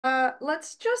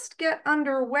let's just get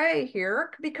underway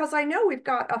here because I know we've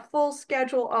got a full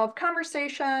schedule of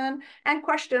conversation and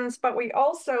questions, but we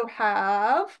also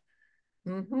have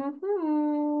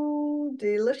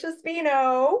delicious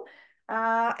vino.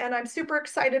 And I'm super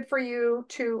excited for you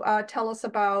to tell us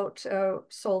about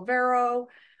Solvero.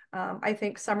 I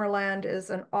think Summerland is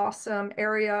an awesome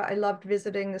area. I loved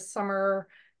visiting this summer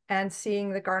and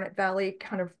seeing the Garnet Valley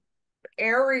kind of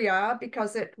area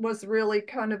because it was really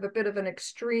kind of a bit of an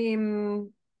extreme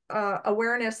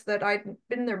awareness that I'd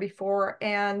been there before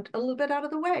and a little bit out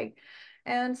of the way.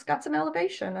 And it's got some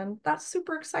elevation, and that's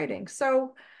super exciting.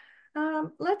 So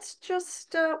let's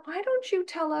just, why don't you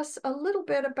tell us a little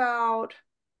bit about,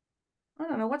 I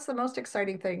don't know, what's the most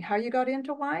exciting thing? How you got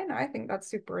into wine? I think that's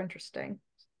super interesting.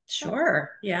 So,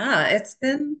 Sure. Yeah, it's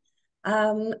been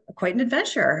quite an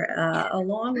adventure, a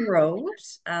long road,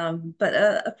 but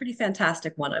a pretty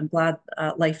fantastic one. I'm glad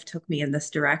life took me in this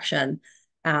direction.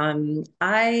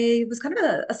 I was kind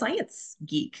of a science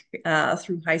geek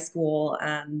through high school,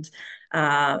 and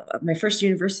my first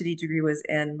university degree was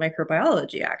in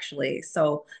microbiology, actually.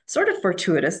 So sort of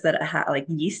fortuitous that it had, like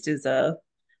yeast is a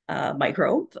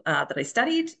microbe that I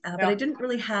studied, but I yeah. didn't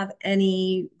really have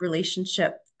any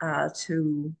relationship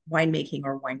to winemaking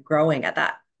or wine growing at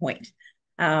that point.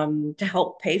 To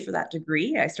help pay for that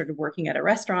degree, I started working at a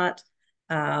restaurant,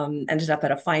 ended up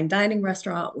at a fine dining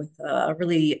restaurant with a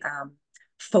really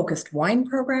focused wine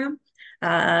program.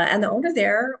 And the owner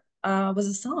there was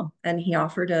a somm, and he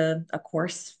offered a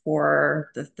course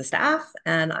for the staff,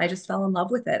 and I just fell in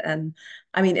love with it. And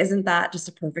I mean, isn't that just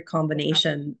a perfect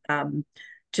combination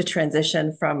to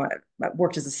transition from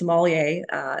worked as a sommelier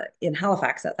in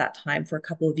Halifax at that time for a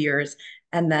couple of years,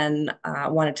 and then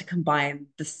wanted to combine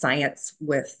the science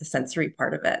with the sensory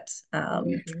part of it.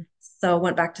 Amazing. So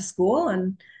went back to school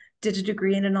and did a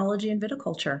degree in enology and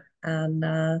viticulture, and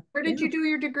Where yeah, did you do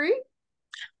your degree?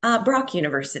 Brock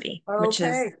University, which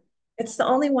is Okay. it's the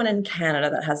only one in Canada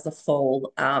that has the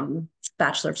full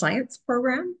Bachelor of Science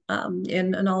program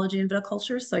in enology and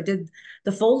viticulture. So I did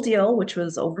the full deal, which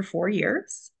was over 4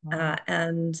 years, Wow.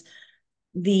 and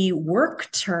the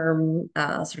work term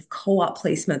sort of co-op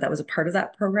placement that was a part of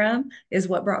that program is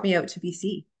what brought me out to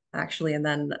BC, actually, and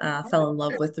then fell in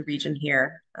love with the region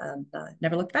here and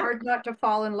never looked back. Hard not to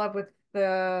fall in love with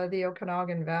the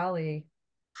Okanagan Valley,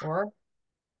 or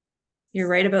You're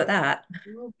right about that.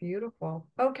 oh, beautiful.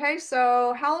 Okay,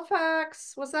 so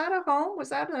Halifax, was that a home? Was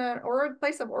that an or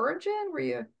place of origin? Were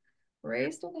you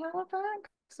raised in Halifax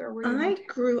or were you in I Ontario?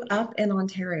 grew up in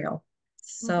Ontario,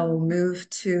 so Mhm.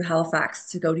 moved to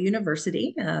Halifax to go to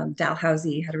university.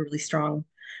 Dalhousie had a really strong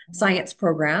Wow. science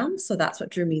program, so that's what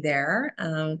drew me there.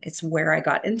 It's where I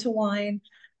got into wine.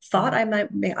 Thought I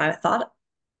might make, I thought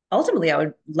ultimately I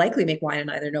would likely make wine in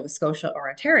either Nova Scotia or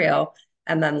Ontario,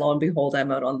 and then lo and behold,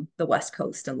 I'm out on the West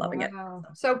Coast and loving it. Wow.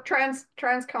 So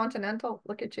transcontinental,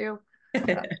 look at you. Uh,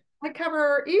 So. I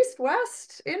cover east,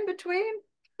 west, in between.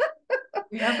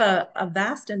 We have a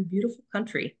vast and beautiful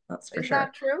country, that's for Is sure.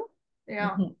 that true?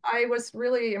 Yeah. Mhm. I was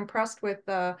really impressed with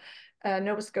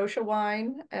Nova Scotia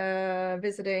wine,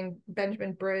 visiting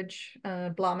Benjamin Bridge,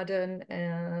 Blomidon,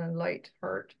 and Light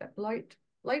Heart and Right.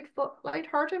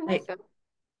 Wolfville.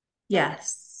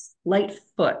 Yes,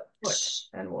 Lightfoot. Foot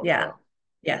and Yeah. Wolfville.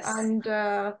 Yes. And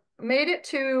made it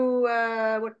to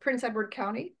what Prince Edward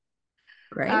County.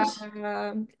 Great.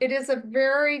 It is a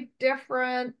very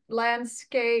different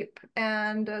landscape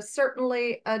and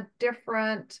certainly a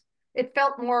different. It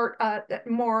felt more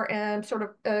sort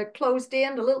of closed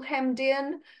in, a little hemmed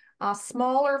in,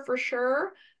 smaller for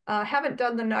sure. Haven't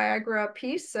done the Niagara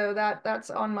piece, so that's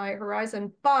on my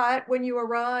horizon. But when you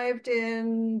arrived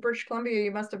in British Columbia,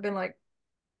 you must have been like,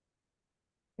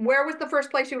 where was the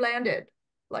first place you landed?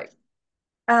 Like,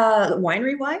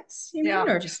 Winery wise, you mean, yeah.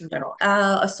 or just in general?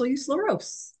 A Soyuz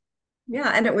Laros. Yeah,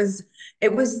 and it was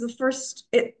the first.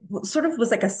 It sort of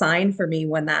was like a sign for me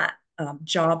when that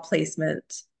job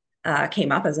placement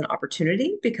came up as an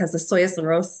opportunity because the Soyuz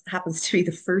Laros happens to be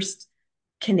the first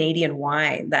Canadian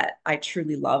wine that I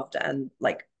truly loved and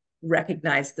like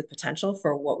recognized the potential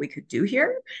for what we could do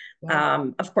here. Yeah.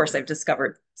 Of course, I've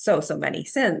discovered so many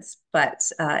since, but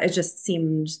it just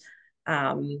seemed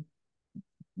um,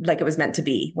 like it was meant to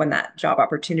be when that job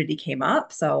opportunity came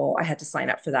up. So I had to sign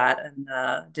up for that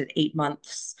and did 8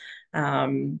 months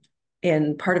um,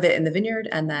 in part of it in the vineyard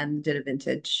and then did a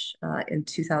vintage in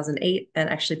 2008 and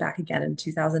actually back again in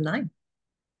 2009.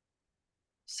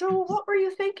 So what were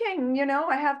you thinking?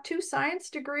 I have two science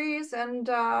degrees and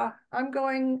I'm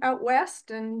going out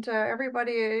west and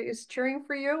everybody is cheering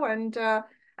for you and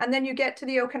then you get to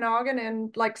the Okanagan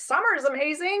and like summer is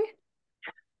amazing.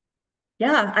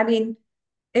 Yeah, I mean,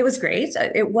 It was great.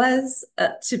 It was,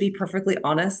 to be perfectly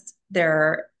honest,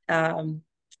 it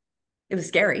was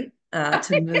scary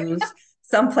to move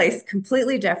someplace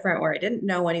completely different where I didn't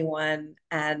know anyone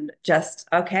and just,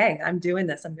 okay, I'm doing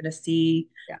this. I'm going to see.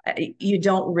 Yeah. You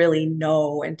don't really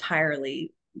know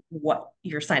entirely what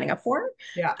you're signing up for.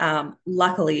 Yeah.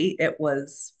 Luckily, it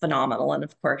was phenomenal. And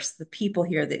of course, the people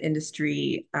here, the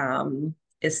industry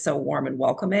is so warm and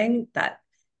welcoming that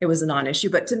it was a non-issue.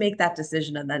 But to make that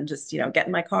decision and then just, get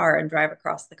in my car and drive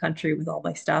across the country with all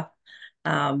my stuff,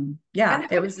 And yeah,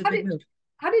 it was a how big did move.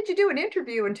 how did you do an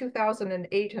interview in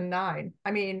 2008 and 9?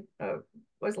 I mean,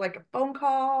 was like a phone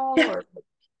call Yeah. or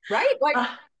right? Uh,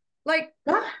 Like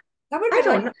uh, that would I have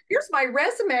been don't like, know. here's my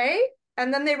resume,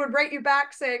 and then they would write you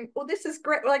back saying, "Well, this is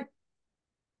great." Like,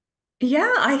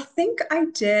 Yeah, I think I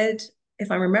did.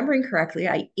 If I'm remembering correctly,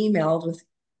 I emailed with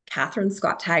Catherine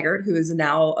Scott Taggart, who is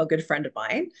now a good friend of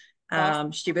mine.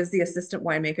 awesome. She was the assistant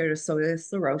winemaker to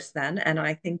Solvero then, and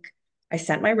I think I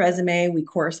sent my resume. We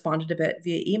corresponded a bit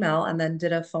via email, and then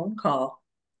did a phone call,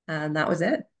 and that was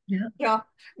it. Yeah, Yeah.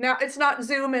 Now it's not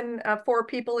Zoom and four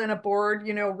people in a board,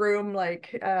 room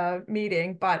like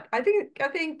meeting, but I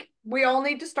think we all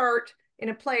need to start in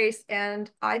a place, and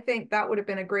I think that would have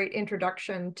been a great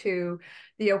introduction to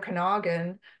the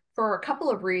Okanagan for a couple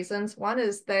of reasons. One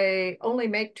is they only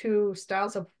make two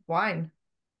styles of wine.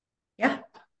 yeah,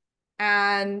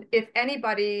 And if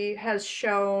anybody has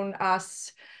shown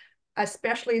us,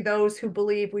 especially those who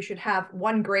believe we should have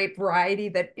one grape variety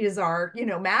that is our,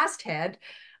 masthead,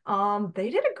 they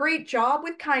did a great job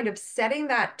with kind of setting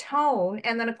that tone.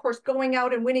 And then, of course, going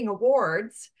out and winning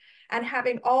awards and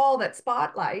having all that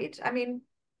spotlight. I mean,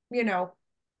 you know,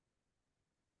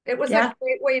 it was a yeah.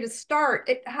 great way to start.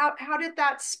 How did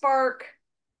that spark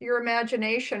your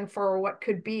imagination for what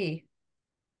could be?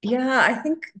 Yeah, I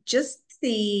think just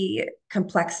the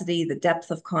complexity, the depth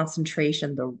of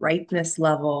concentration, the ripeness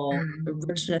level, the Mm.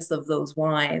 richness of those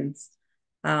wines.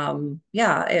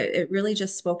 Yeah, it really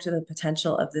just spoke to the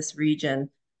potential of this region.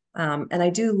 And I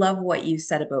do love what you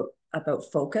said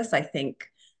about focus. I think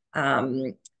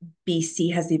um,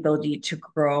 BC has the ability to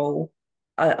grow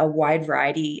a wide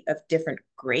variety of different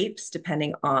grapes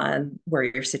depending on where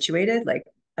you're situated. Like,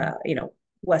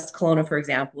 West Kelowna, for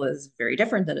example, is very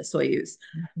different than a Soyuz.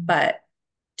 But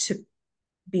to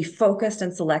be focused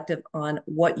and selective on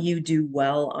what you do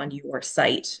well on your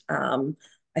site,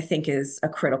 I think is a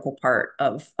critical part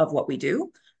of what we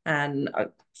do. And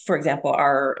for example,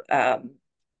 our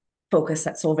focus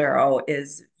at Solvero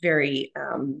is very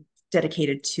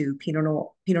dedicated to Pinot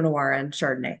Noir and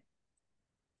Chardonnay,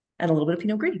 and a little bit of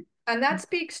Pinot Gris. And that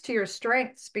speaks to your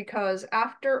strengths because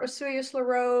after Osuyas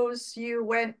Rose, you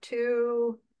went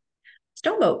to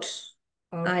Stoneboat.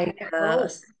 I okay. Oh,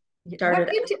 what started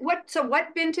vintage, what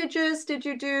vintages did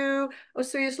you do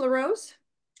Osuyas Rose?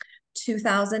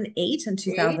 2008 and Eight.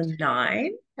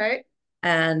 2009. Okay.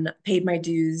 And paid my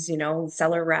dues,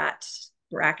 cellar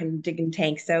rack and digging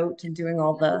tanks out and doing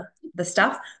all the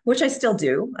stuff, which I still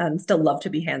do and still love to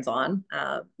be hands-on.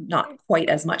 Not quite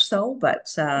as much so, but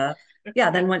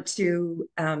yeah, then went to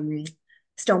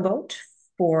Stoneboat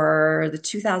for the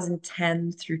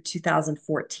 2010 through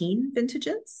 2014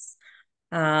 vintages.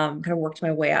 Kind of worked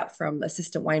my way up from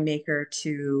assistant winemaker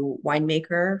to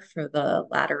winemaker for the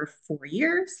latter 4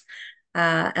 years.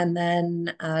 And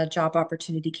then a job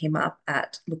opportunity came up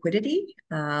at Liquidity.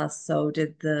 So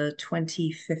did the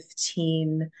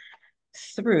 2015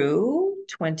 through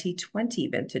 2020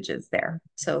 vintages there.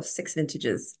 So 6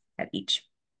 vintages at each.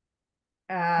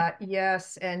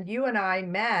 Yes, and you and I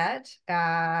met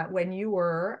when you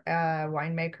were a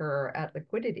winemaker at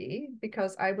Liquidity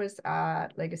because I was at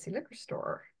Legacy Liquor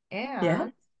Store Yeah.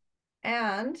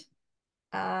 and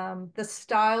the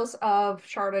styles of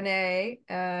Chardonnay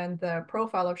and the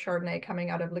profile of Chardonnay coming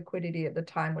out of Liquidity at the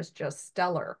time was just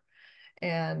stellar.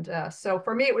 And so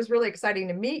for me, it was really exciting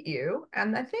to meet you.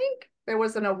 And I think there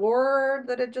was an award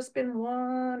that had just been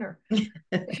won, or, you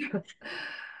know,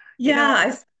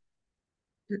 Yeah,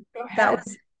 go that ahead.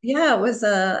 was, yeah, it was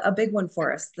a big one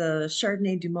for us. The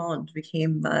Chardonnay du Monde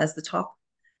became as the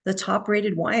top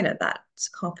rated wine at that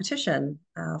competition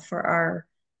for our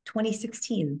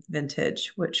 2016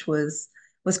 vintage, which was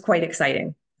quite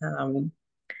exciting.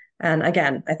 And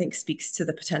again, I think speaks to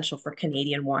the potential for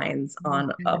Canadian wines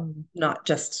on a, Mhm. not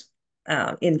just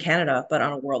in Canada, but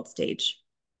on a world stage.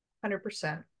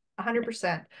 100%.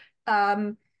 100%.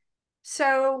 Um,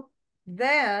 so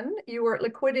then you were at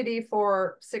Liquidity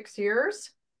for 6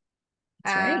 years.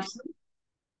 That's right.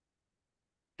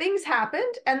 Things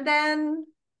happened, and then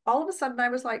all of a sudden I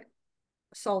was like,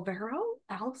 Solvero,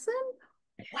 Alison?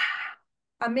 Wow,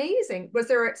 amazing. Was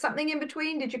there something in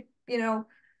between? Did you,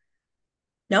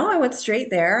 No, I went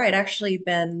straight there. I'd actually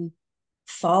been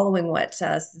following what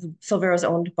Solvero is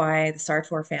owned by the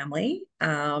Sartor family,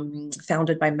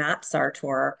 founded by Matt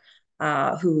Sartor,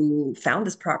 who found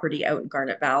this property out in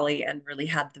Garnet Valley and really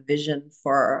had the vision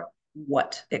for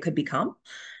what it could become.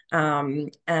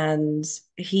 And so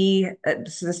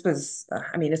this was,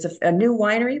 I mean, it's a new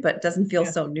winery, but it doesn't feel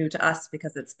Yeah. so new to us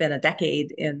because it's been a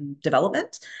decade in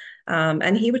development.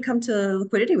 And he would come to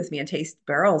Liquidity with me and taste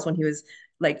barrels when he was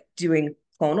like doing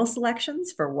clonal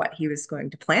selections for what he was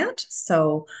going to plant.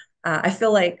 So I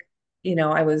feel like,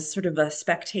 I was sort of a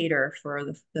spectator for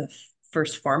the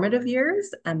first formative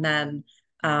years. And then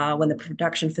when the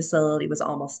production facility was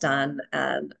almost done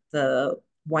and the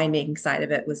winemaking side of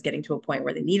it was getting to a point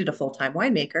where they needed a full-time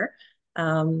winemaker,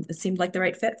 it seemed like the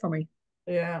right fit for me.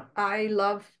 Yeah, I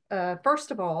love,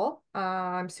 first of all,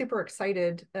 I'm super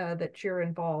excited that you're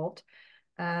involved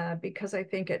because I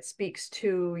think it speaks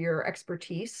to your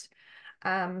expertise.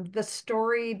 The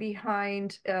story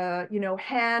behind,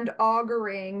 hand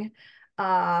augering,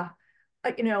 uh,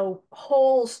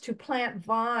 holes to plant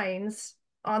vines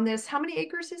on this. How many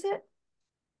acres is it?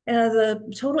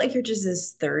 The total acreages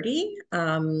is 30,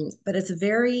 but it's a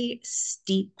very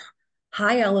steep,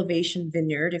 high elevation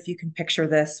vineyard. If you can picture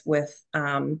this with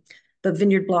the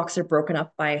vineyard blocks are broken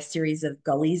up by a series of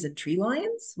gullies and tree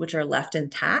lines, which are left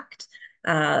intact.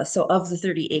 So of the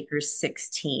 30 acres,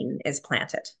 16 is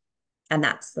planted, and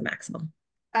that's the maximum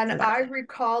And for that I vineyard.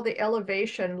 recall the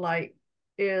elevation like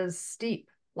is steep,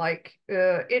 like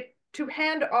it to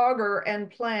hand auger and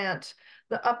plant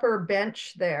the upper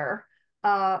bench there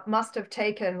must have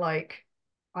taken like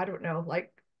I don't know,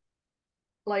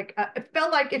 it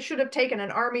felt like it should have taken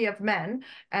an army of men.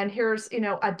 And here's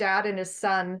a dad and his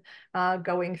son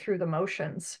going through the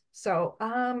motions. So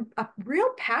a real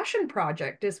passion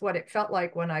project is what it felt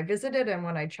like when I visited and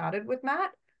when I chatted with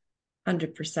Matt.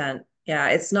 100%. Yeah,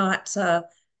 it's not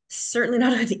certainly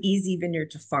not an easy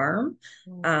vineyard to farm.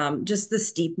 Mm. Just the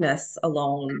steepness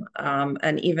alone,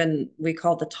 and even we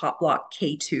call the top block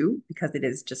K2 because it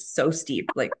is just so steep,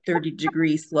 like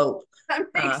 30-degree slope. That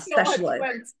makes so much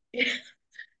Specialized sense.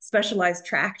 specialized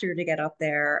tractor to get up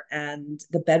there, and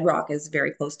the bedrock is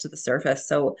very close to the surface.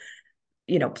 So,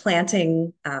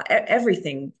 planting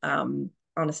everything on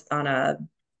a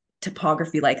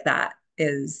topography like that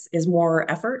is more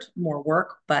effort, more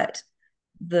work, but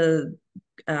the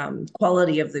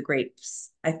quality of the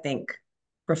grapes, I think,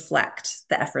 reflect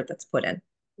the effort that's put in.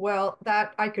 Well,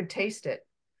 that I could taste it.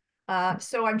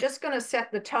 So I'm just going to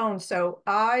set the tone. So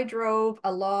I drove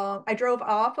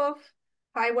off of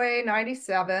Highway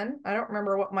 97. I don't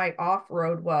remember what my off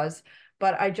road was,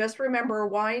 but I just remember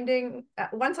winding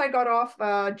once I got off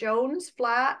Jones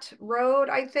Flat Road,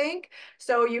 I think.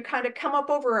 So you kind of come up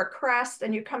over a crest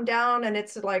and you come down, and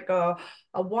it's like a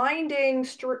winding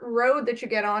road that you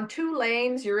get on, 2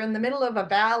 lanes. You're in the middle of a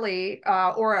valley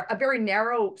or a very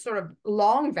narrow, sort of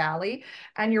long valley,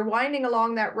 and you're winding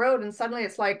along that road, and suddenly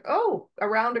it's like, oh,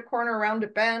 around a corner, around a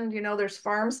bend, there's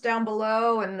farms down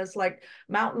below, and there's like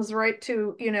mountains right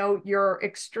to your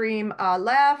extreme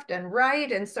left and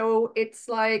right. And so it's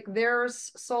like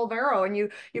there's Solvero, and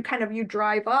you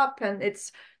drive up, and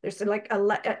there's like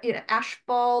a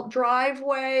asphalt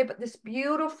driveway, but this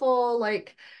beautiful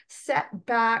like set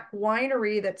back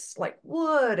winery that's like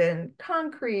wood and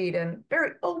concrete and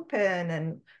very open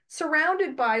and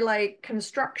surrounded by like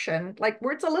construction, like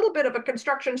where it's a little bit of a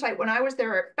construction site. When I was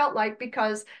there, it felt like,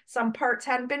 because some parts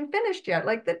hadn't been finished yet,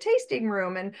 like the tasting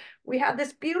room. And we had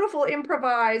this beautiful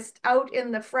improvised out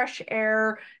in the fresh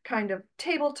air kind of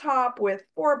tabletop with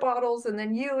 4 bottles. And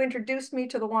then you introduced me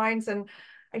to the wines. And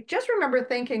I just remember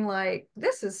thinking, like,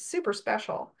 this is super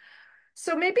special.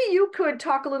 So maybe you could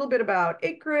talk a little bit about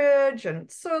acreage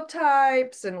and soil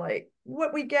types and like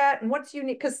what we get and what's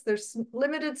unique, because there's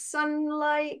limited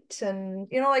sunlight, and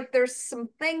like there's some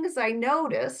things I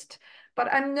noticed,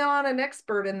 but I'm not an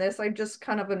expert in this. I'm just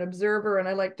kind of an observer, and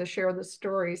I like to share the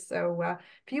story. So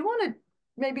if you want to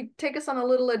maybe take us on a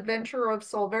little adventure of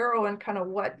Solvero and kind of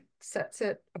what sets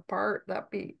it apart, that'd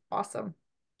be awesome.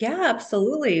 Yeah,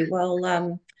 absolutely.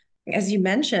 Well, as you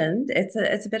mentioned, it's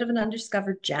a bit of an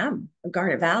undiscovered gem of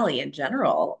Garnet Valley in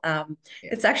general. Yeah.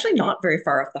 It's actually not very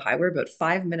far off the highway, about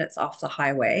 5 minutes off the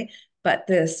highway, but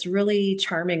this really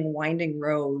charming winding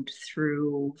road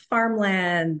through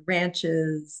farmland,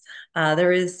 ranches.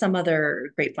 There is some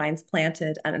other grapevines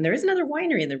planted, and there is another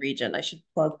winery in the region. I should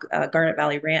plug Garnet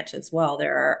Valley Ranch as well.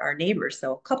 There are our neighbors,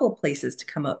 so a couple of places to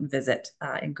come out and visit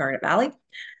in Garnet Valley.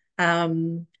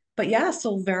 But yeah,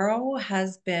 Solvero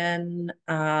has been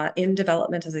in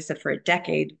development, as I said, for a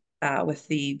decade. with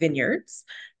the vineyards.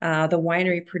 The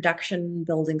winery production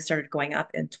building started going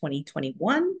up in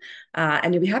 2021.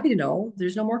 And you'll be happy to know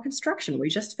there's no more construction. We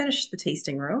just finished the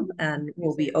tasting room and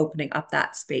we'll be Amazing. opening up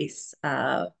that space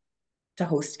to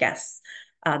host guests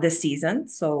this season.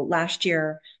 So last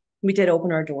year, we did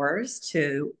open our doors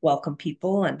to welcome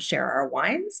people and share our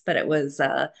wines, but it was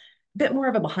a bit more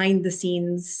of a behind the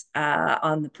scenes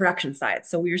on the production side.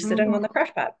 So we were sitting on the Mm-hmm.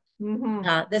 crush pad.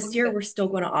 Mm-hmm. This year, Okay. we're still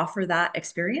going to offer that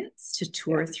experience to Yeah.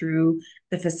 tour through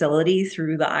the facility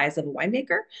through the eyes of a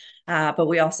winemaker. But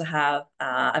we also have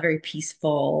a very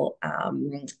peaceful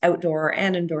outdoor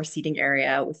and indoor seating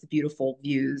area with beautiful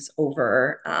views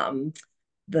over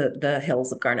the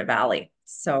hills of Garnet Valley.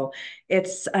 So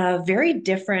it's a very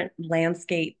different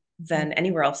landscape than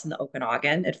anywhere else in the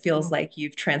Okanagan. It feels Mm-hmm. like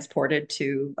you've transported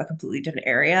to a completely different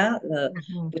area.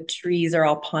 Mm-hmm. The trees are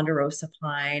all ponderosa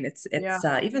pine. It's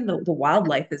Yeah. even the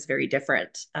wildlife is very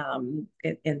different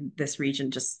in this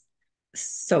region, just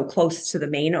so close to the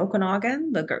main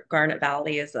Okanagan. The Garnet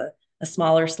Valley is a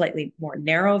smaller, slightly more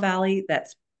narrow valley that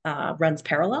runs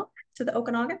parallel to the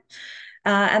Okanagan.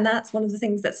 And that's one of the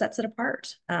things that sets it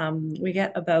apart. We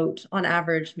get about, on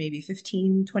average, maybe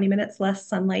 15, 20 minutes less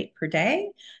sunlight per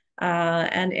day.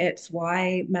 And it's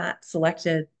why Matt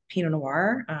selected Pinot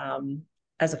Noir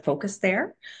as a focus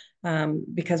there,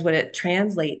 because what it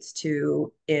translates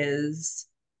to is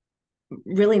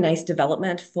really nice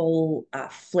development, full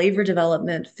flavor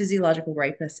development, physiological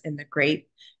ripeness in the grape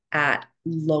at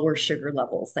lower sugar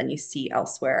levels than you see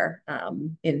elsewhere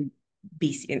in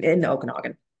BC, in the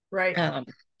Okanagan. Right. Um,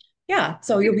 yeah,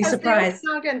 so you'll be Because the surprised.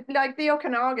 Okanagan, like the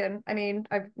Okanagan, I mean,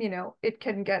 it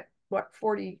can get what,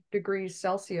 40 degrees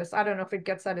Celsius. I don't know if it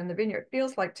gets that in the vineyard. It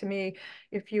feels like to me,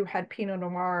 if you had Pinot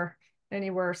Noir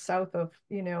anywhere south of,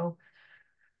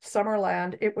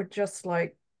 Summerland, it would just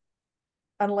like,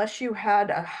 unless you had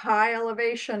a high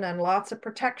elevation and lots of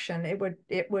protection, it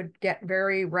would get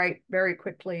very ripe very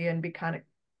quickly and be kind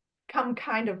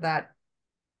of that,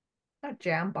 not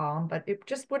jam bomb, but it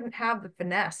just wouldn't have the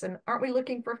finesse. And aren't we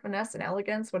looking for finesse and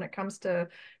elegance when it comes to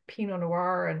Pinot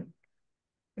Noir? And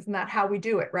isn't that how we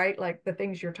do it, right? Like the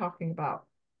things you're talking about.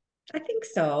 I think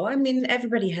so. I mean,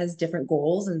 everybody has different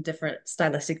goals and different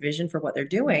stylistic vision for what they're Mhm.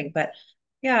 doing, but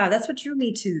yeah, that's what drew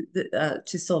me to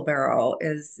Solvero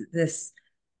is this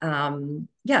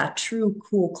yeah, true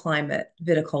cool climate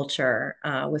viticulture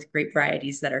with grape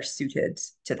varieties that are suited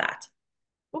to that.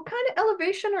 What kind of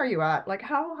elevation are you at? Like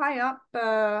how high up?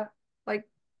 Like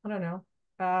I don't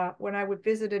know. When I would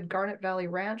visited Garnet Valley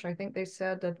Ranch, I think they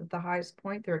said that at the highest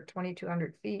point they're at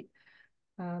 2,200 feet.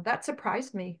 That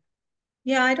surprised me.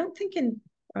 Yeah, I don't think in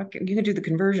okay, you can do the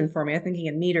conversion for me. I'm thinking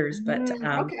in meters, but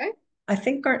Okay. I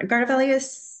think Garnet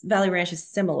Valley Ranch is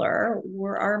similar.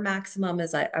 Where our maximum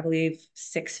is, I believe,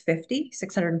 650,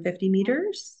 650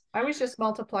 meters. I was just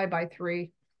multiply by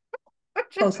three, which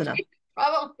is Close enough.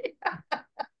 probably,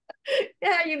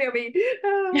 yeah, you know me.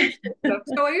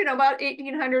 So, about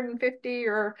 1,850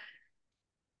 or,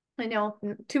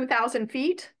 2,000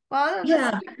 feet. Well, that's,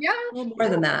 Yeah, yeah, a little more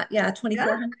than that. Yeah, yeah.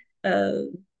 2,400. Yeah,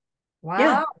 Wow.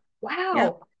 yeah.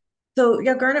 Wow. So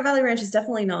yeah, Garnet Valley Ranch is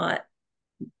definitely not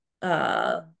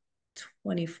uh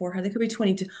 2,400. They could be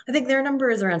 22. I think their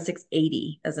number is around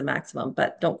 680 as a maximum,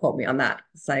 but don't quote me on that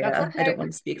because That's I don't okay.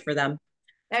 want to speak for them.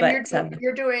 And But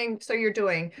you're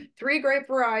doing three grape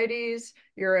varieties.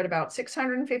 You're at about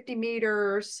 650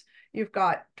 meters. You've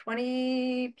got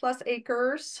 20 plus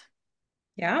acres.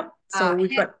 yeah, so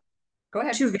we've Hint, got go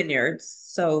ahead. two vineyards,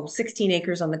 so 16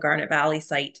 acres on the Garnet Valley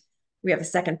site. We have a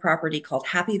second property called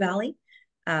Happy Valley.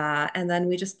 And then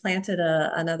we just planted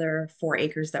another 4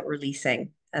 acres that we're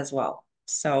leasing as well.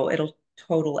 So it'll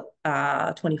total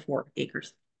 24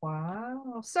 acres.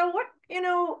 Wow. So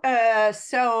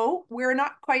so we're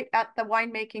not quite at the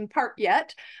winemaking part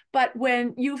yet, but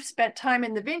when you've spent time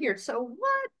in the vineyard, so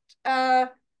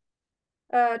what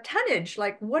tonnage,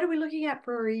 like what are we looking at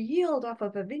for a yield off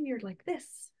of a vineyard like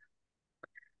this?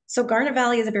 So Garnet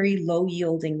Valley is a very low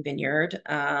yielding vineyard.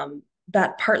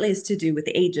 That partly is to do with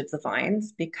the age of the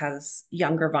vines because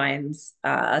younger vines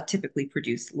typically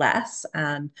produce less.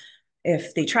 And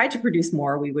if they tried to produce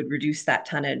more, we would reduce that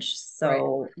tonnage. Right.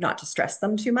 So not to stress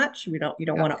them too much. You don't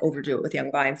Yeah. want to overdo it with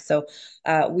young vines. So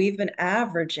we've been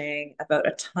averaging about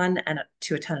a ton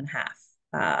to a ton and a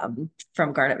half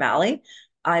from Garnet Valley.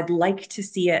 I'd like to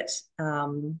see it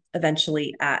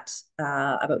eventually at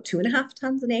about 2.5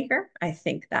 tons an acre. I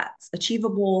think that's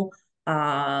achievable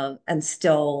and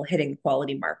still hitting the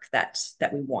quality mark that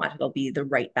we want. It'll be the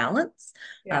right balance.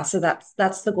 Yeah. So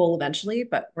that's the goal eventually,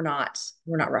 but we're not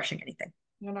rushing anything.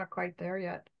 You're not quite there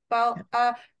yet. Well,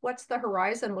 what's the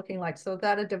horizon looking like? So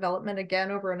that a development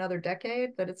again over another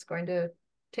decade, that it's going to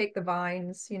take the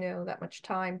vines, that much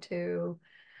time to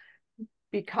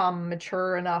become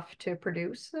mature enough to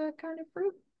produce that kind of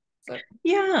fruit? So,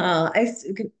 Yeah,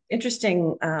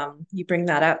 interesting you bring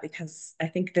that up because I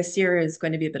think this year is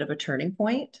going to be a bit of a turning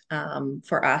point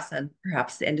for us and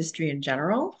perhaps the industry in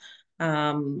general.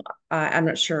 I'm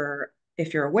not sure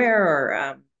if you're aware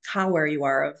or how aware you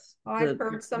are of I've the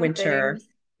heard some winter. things.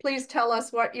 Please tell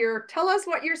us what you're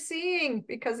seeing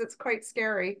because it's quite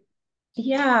scary.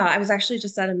 Yeah, I was actually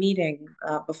just at a meeting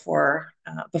before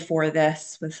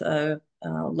this with a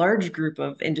large group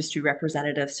of industry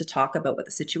representatives to talk about what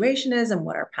the situation is and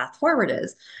what our path forward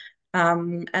is.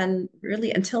 And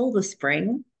really, until the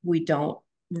spring, we don't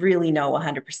really know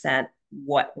 100%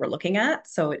 what we're looking at.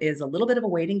 So it is a little bit of a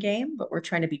waiting game, but we're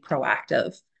trying to be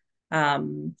proactive.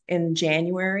 In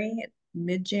January,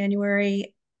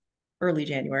 mid-January, early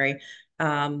January,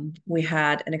 we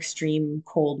had an extreme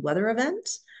cold weather event.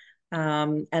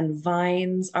 And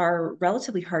vines are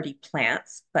relatively hardy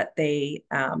plants, but they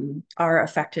are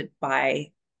affected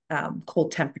by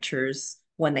cold temperatures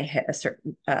when they hit a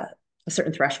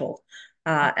certain threshold.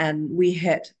 And we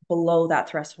hit below that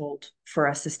threshold for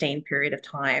a sustained period of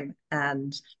time.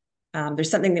 And there's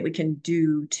something that we can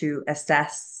do to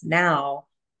assess now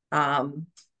um,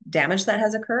 damage that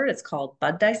has occurred. It's called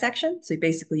bud dissection. So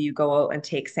basically, you go out and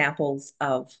take samples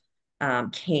of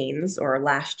canes or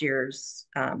last year's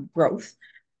growth,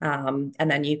 and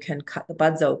then you can cut the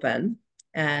buds open.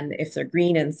 And if they're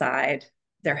green inside,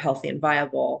 they're healthy and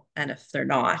viable. And if they're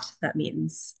not, that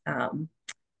means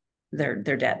they're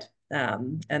dead.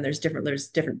 And there's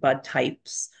different bud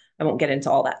types. I won't get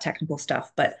into all that technical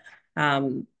stuff, but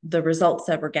the results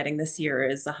that we're getting this year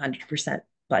is 100%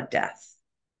 bud death.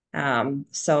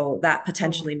 So that Oh,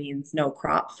 potentially means no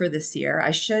crop for this year.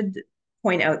 I should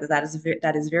point out that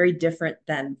that is very different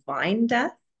than vine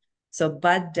death. So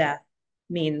bud death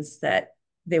means that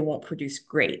they won't produce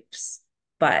grapes,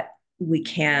 but we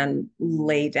can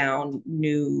lay down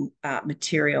new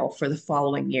material for the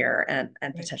following year and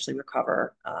right. potentially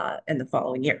recover in the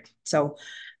following year. So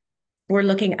we're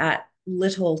looking at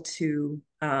little to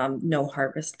no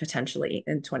harvest potentially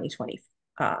in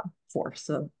 2024.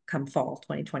 So come fall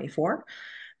 2024.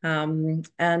 And,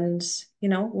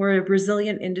 we're a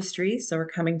resilient industry. So we're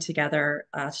coming together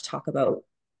to talk about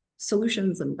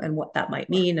solutions and what that might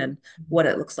Sure. mean and Mhm. what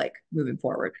it looks like moving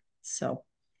forward. So,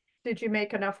 Did you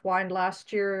make enough wine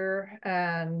last year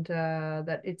and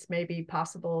that it's maybe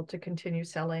possible to continue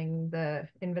selling the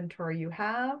inventory you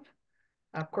have?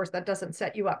 Of course, that doesn't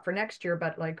set you up for next year,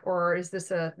 but like, or is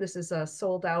this is a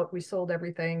sold out, we sold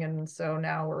everything and so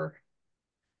now we're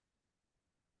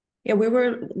yeah, we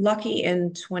were lucky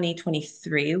in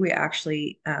 2023. We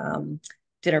actually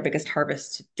did our biggest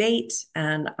harvest to date.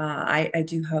 And I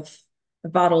do have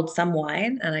bottled some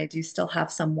wine, and I do still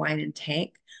have some wine in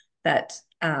tank that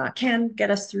can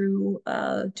get us through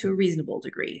to a reasonable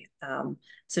degree.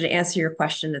 So to answer your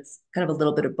question, it's kind of a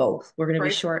little bit of both. We're going to be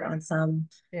price. short on some,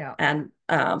 Yeah. and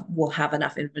we'll have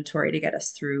enough inventory to get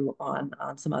us through on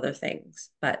some other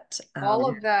things. But All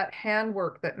of that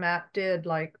handwork that Matt did,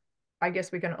 like, I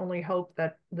guess we can only hope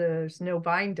that there's no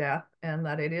vine death and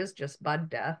that it is just bud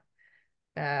death.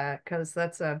 Because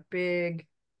that's a big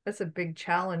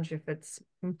challenge if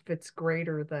it's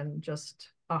greater than just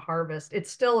a harvest.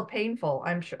 It's still a painful,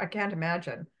 I'm sure I can't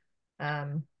imagine.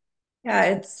 Um,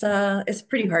 Yeah, it's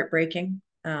pretty heartbreaking.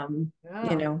 yeah,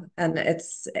 And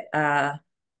it's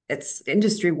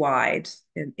industry wide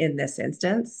in this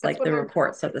instance. that's Like what the I've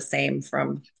reports are heard. the same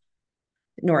from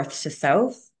north to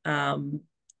south.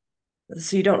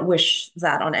 So you don't wish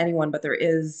that on anyone, but there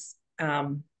is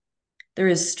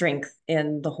strength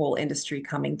in the whole industry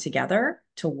coming together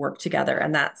to work together.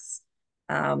 And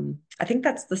I think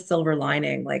that's the silver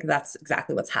lining. Like that's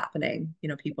exactly what's happening.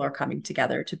 People are coming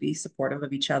together to be supportive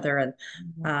of each other. And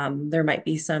Mhm. there might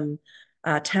be some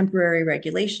temporary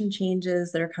regulation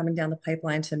changes that are coming down the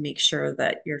pipeline to make sure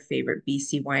that your favorite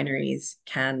BC wineries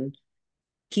can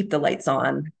keep the lights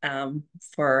on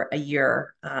for a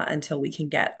year until we can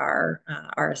get our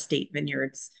estate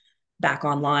vineyards back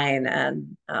online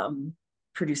and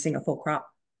producing a full crop.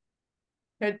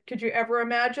 Could you ever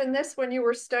imagine this when you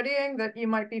were studying that you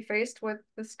might be faced with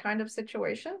this kind of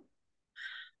situation?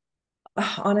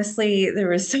 Honestly, there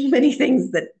were so many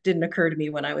things that didn't occur to me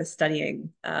when I was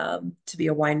studying to be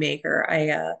a winemaker.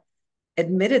 I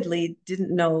admittedly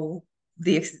didn't know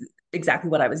exactly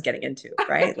what I was getting into,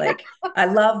 right? Like I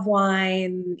love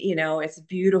wine, it's a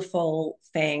beautiful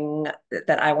thing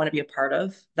that I want to be a part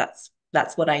of. That's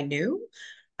what I knew.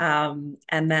 And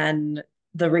then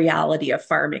the reality of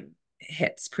farming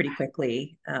hits pretty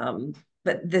quickly.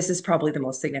 But this is probably the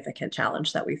most significant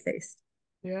challenge that we faced.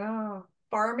 Yeah.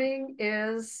 Farming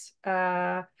is,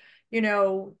 I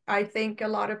think a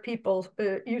lot of people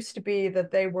used to be that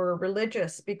they were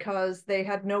religious because they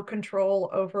had no control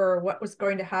over what was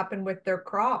going to happen with their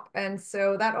crop. And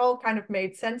so that all kind of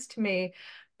made sense to me.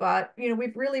 But,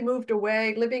 we've really moved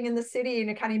away living in the city and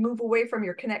you kind of move away from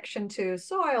your connection to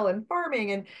soil and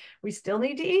farming. And we still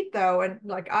need to eat though. And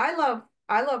like I love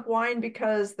wine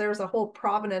because there's a whole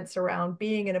provenance around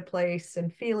being in a place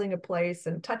and feeling a place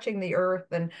and touching the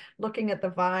earth and looking at the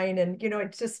vine. And,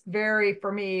 it's just very,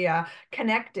 for me,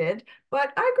 connected.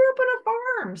 But I grew up on a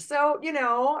farm. So,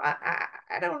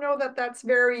 I don't know that that's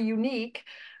very unique.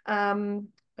 Um,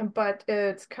 but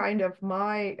it's kind of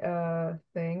my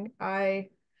thing.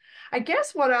 I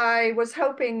guess what I was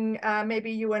hoping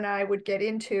maybe you and I would get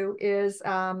into is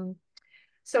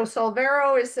so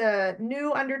Solvero is a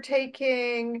new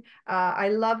undertaking. I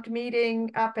loved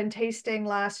meeting up and tasting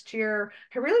last year.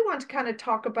 I really want to kind of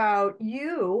talk about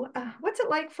you. What's it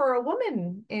like for a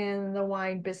woman in the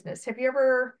wine business? Have you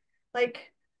ever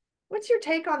like, what's your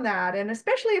take on that? And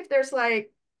especially if there's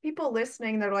like people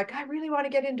listening, they're like, I really want to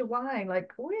get into wine.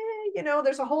 Like, well,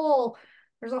 there's a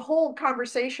whole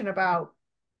conversation about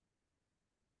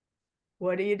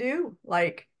what do you do?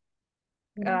 Like,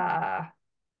 uh,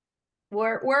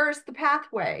 where's the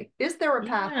pathway? Is there a Yeah.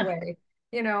 pathway?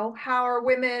 How are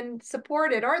women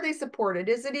supported? Are they supported?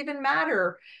 Does it even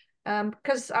matter?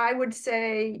 Because I would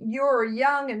say you're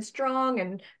young and strong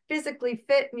and physically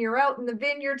fit, and you're out in the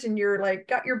vineyards and you're like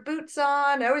got your boots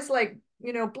on. I was like,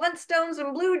 Blundstones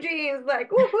and blue jeans, like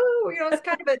woohoo.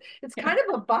 It's kind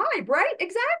of a vibe, right?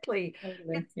 Exactly.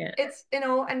 Totally. It's Yeah. it's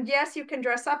and yes, you can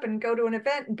dress up and go to an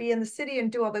event and be in the city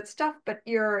and do all that stuff, but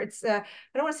it's I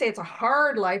don't want to say it's a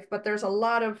hard life, but there's a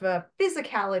lot of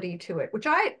physicality to it, which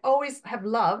I always have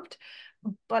loved,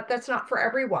 but that's not for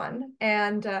everyone.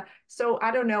 And so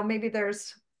I don't know, maybe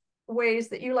there's ways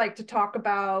that you like to talk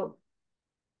about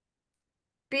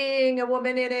being a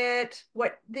woman in it,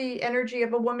 what the energy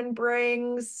of a woman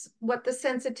brings, what the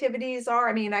sensitivities are.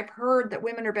 I mean, I've heard that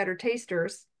women are better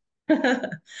tasters.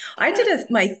 I did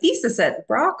my thesis at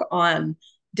Brock on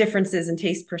differences in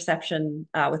taste perception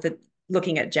with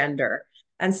looking at gender.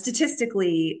 And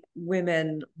statistically,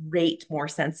 women rate more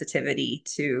sensitivity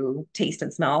to taste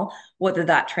and smell, whether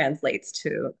that translates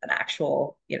to an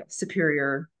actual,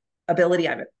 superior ability.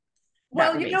 That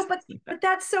Well, remains to be but seen. But but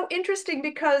that's so interesting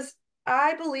because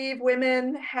I believe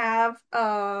women have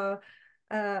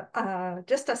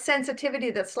just a sensitivity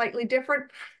that's slightly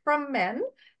different from men,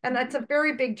 and that's a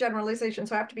very big generalization,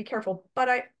 so I have to be careful. But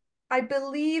I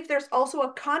believe there's also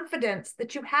a confidence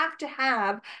that you have to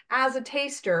have as a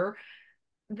taster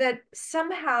that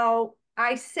somehow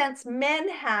I sense men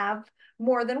have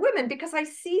more than women because I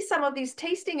see some of these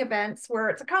tasting events where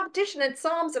it's a competition at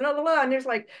Psalms and blah, blah, blah, and there's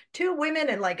like two women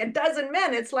and like a dozen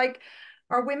men. It's like,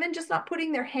 are women just not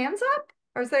putting their hands up?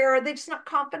 Are they just not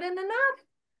confident enough?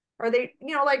 Are they,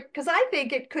 like, because I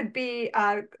think it could be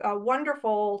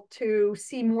wonderful to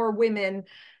see more women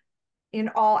in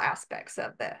all aspects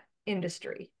of the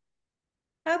industry.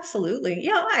 absolutely.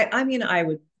 Yeah, I mean, I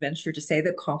would venture to say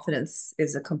that confidence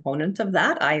is a component of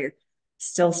that. I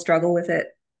still struggle with it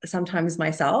sometimes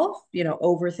myself,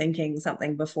 overthinking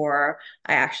something before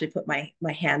I actually put my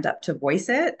hand up to voice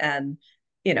it. And,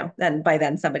 then by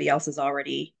then somebody else has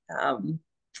already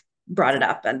brought it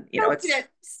up and, Scooped it's it,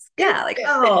 yeah, scooped like, it.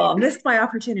 oh, missed my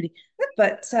opportunity.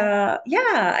 But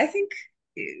yeah, I think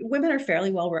women are fairly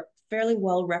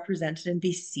well represented in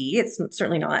BC. It's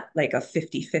certainly not like a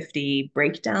 50-50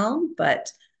 breakdown,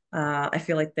 but I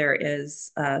feel like there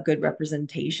is good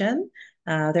representation.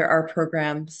 There are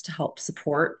programs to help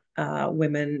support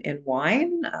women in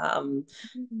wine.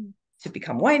 To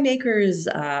become winemakers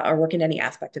or work in any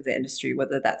aspect of the industry,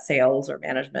 whether that's sales or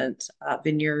management,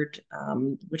 vineyard,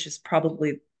 which is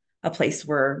probably a place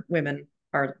where women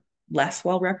are less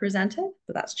well represented,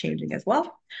 but that's changing as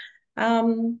well.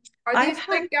 Um, Are I've these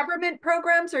had, like government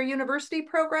programs or university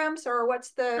programs or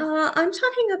what's the, I'm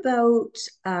talking about,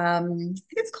 I think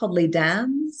it's called Les oh,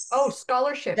 Dames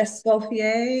scholarships?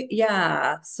 d'Escoffier.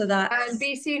 Yeah, so And that's,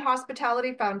 BC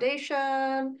Hospitality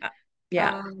Foundation. uh,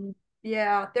 yeah, Um,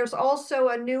 yeah, there's also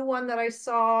a new one that I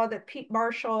saw that Pete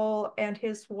Marshall and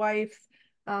his wife,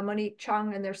 Monique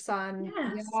Chung and their son.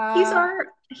 yes, Yeah,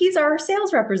 he's our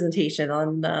sales representation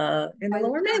on the in the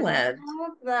Lower I Mainland.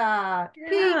 love that.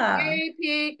 Yeah. Pete,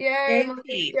 yay, Yay, Monique.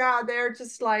 Pete. Yeah, they're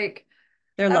just like,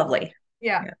 They're that, lovely.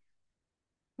 yeah. Yeah,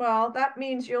 Well, that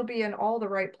means you'll be in all the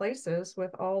right places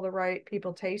with all the right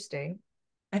people tasting.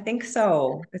 I think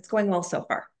so. It's going well so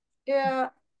far. Yeah.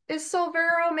 Is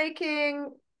Solvero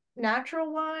making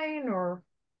natural wine or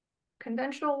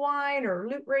conventional wine or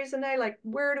Luc Raisonné? Like,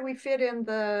 where do we fit in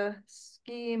the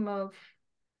scheme of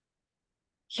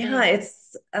Yeah, name?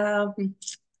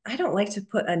 I don't like to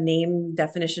put a name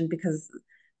definition because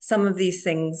some of these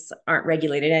things aren't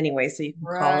regulated anyway. So you can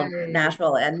call them Right.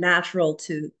 natural, and natural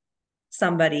to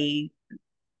somebody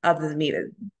other than me.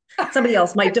 Somebody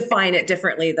else might define it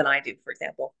differently than I do, for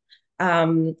example.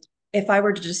 Um, if I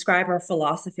were to describe our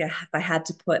philosophy, if I had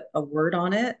to put a word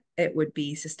on it, it would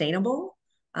be sustainable,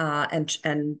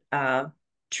 and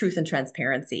truth and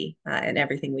transparency in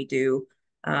everything we do.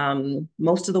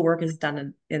 Most of the work is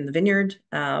done in the vineyard,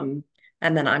 and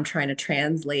then I'm trying to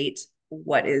translate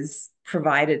what is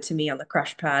provided to me on the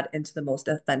crush pad into the most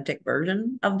authentic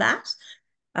version of that.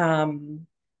 Um,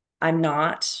 I'm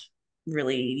not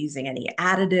really using any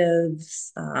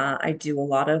additives. I do a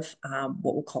lot of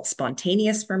what we'll call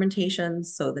spontaneous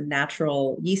fermentations, so the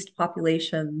natural yeast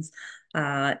populations.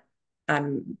 Uh,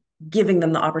 I'm giving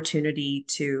them the opportunity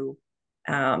to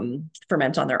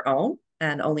ferment on their own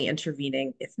and only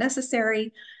intervening if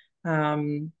necessary.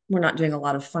 We're not doing a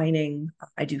lot of fining.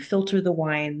 I do filter the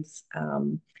wines.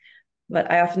 But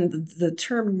I often, the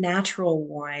term natural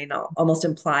wine almost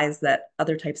implies that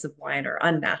other types of wine are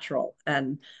unnatural.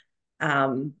 And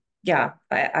yeah,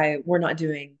 we're not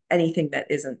doing anything that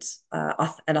isn't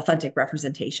an authentic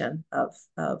representation of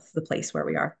the place where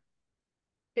we are.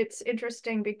 It's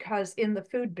interesting because in the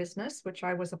food business, which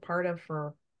I was a part of for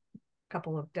a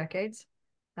couple of decades,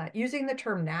 using the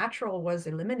term natural was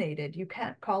eliminated. You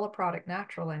can't call a product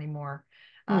natural anymore,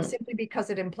 Mm, simply because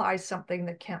it implies something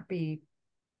that can't be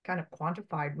kind of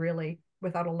quantified really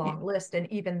without a yeah, long list.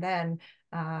 And even then,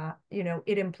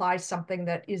 it implies something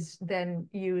that is then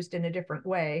used in a different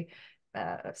way.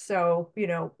 So,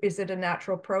 is it a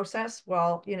natural process?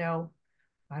 Well,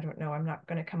 I don't know. I'm not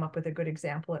going to come up with a good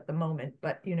example at the moment,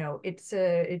 but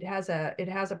it has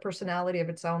a personality of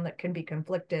its own that can be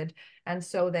conflicted, and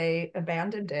so they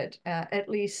abandoned it at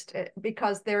least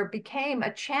because there became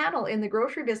a channel in the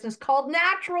grocery business called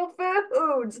natural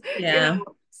foods. yeah,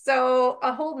 So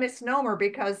a whole misnomer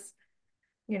because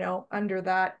under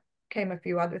that came a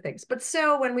few other things. But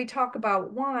so when we talk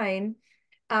about wine,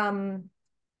 um,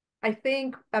 I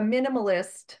think a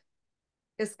minimalist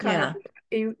is kind of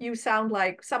yeah. you sound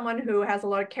like someone who has a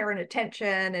lot of care and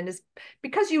attention and is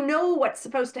because you know what's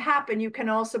supposed to happen, you can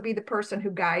also be the person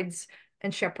who guides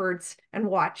and shepherds and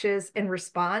watches and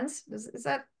responds. Is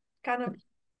that kind of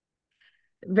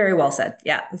Very well said.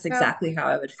 Yeah, that's yeah? exactly how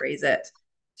I would phrase it.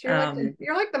 So Um,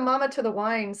 you're like the mama to the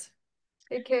wines.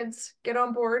 Hey kids, get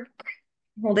on board.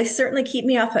 well, they certainly keep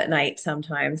me up at night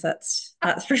sometimes. That's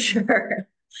for sure.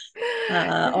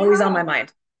 Always on Yeah. my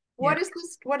mind. What Yeah. is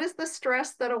this? What is the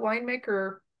stress that a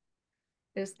winemaker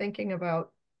is thinking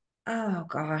about Oh at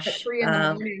gosh. 3 in the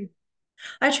morning?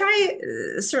 I try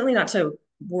certainly not to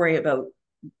worry about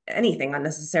anything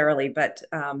unnecessarily, but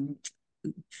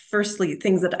firstly,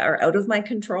 things that are out of my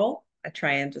control, I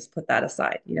try and just put that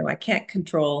aside. I can't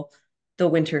control the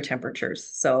winter temperatures,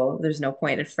 so there's no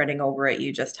point in fretting over it.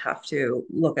 You just have to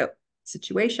look at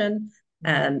situation Mm.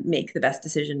 and make the best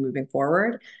decision moving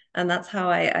forward. And that's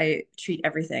how I treat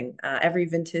everything. Every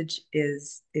vintage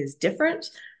is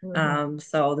different. Mhm.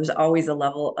 So there's always a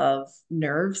level of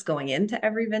nerves going into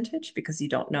every vintage because you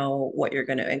don't know what you're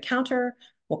going to encounter,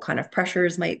 what kind of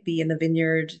pressures might be in the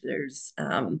vineyard. There's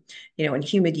in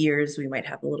humid years, we might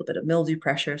have a little bit of mildew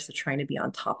pressure. So trying to be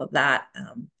on top of that,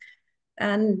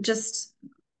 and just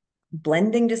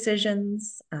blending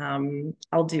decisions.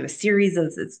 I'll do a series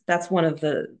of that's one of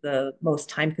the most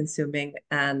time consuming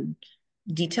and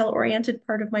detail oriented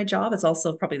part of my job. It's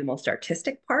also probably the most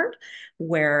artistic part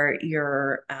where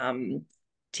you're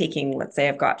taking, let's say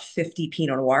I've got 50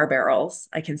 Pinot Noir barrels.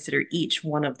 I consider each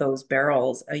one of those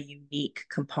barrels a unique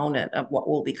component of what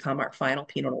will become our final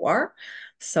Pinot Noir.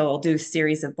 So I'll do a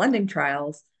series of blending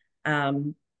trials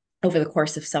um, over the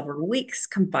course of several weeks,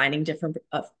 combining different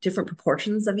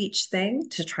proportions of each thing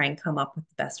to try and come up with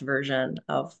the best version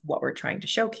of what we're trying to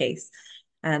showcase.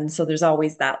 And so there's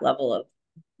always that level of,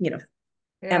 you know,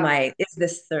 Yeah.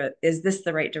 is this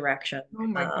the right direction? Oh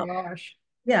my gosh.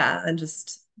 Yeah, and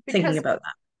just thinking Because about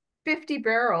that. 50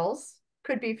 barrels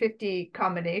could be 50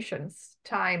 combinations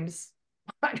times,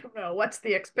 I don't know, what's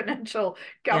the exponential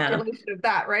Yeah, calculation of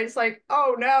that, right? It's like,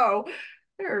 oh no,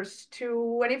 there's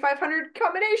 2,500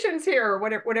 combinations here,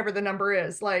 whatever the number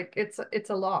is. Like it's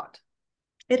a lot.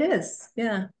 it is.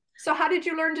 Yeah. So how did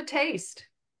you learn to taste?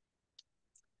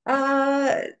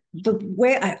 Uh, the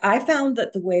way I found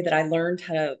that the way that I learned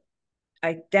how to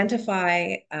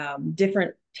identify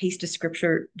different taste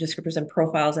descriptors and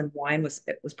profiles in wine was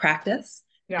practice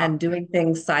Yeah. and doing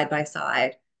things side by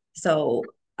side. So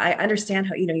I understand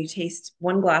how, you taste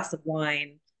one glass of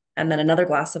wine and then another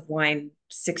glass of wine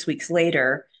 6 weeks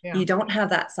later. Yeah. You don't have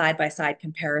that side by side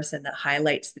comparison that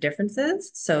highlights the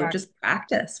differences. So Right. just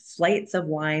practice flights of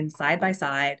wine side by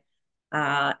side.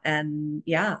 And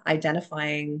yeah,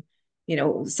 identifying,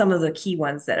 some of the key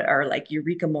ones that are like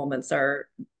eureka moments are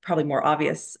probably more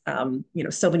obvious.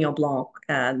 Sauvignon Blanc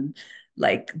and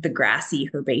like the grassy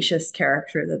herbaceous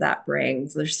character that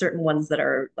brings. There's certain ones that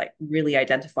are like really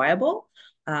identifiable.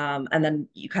 And then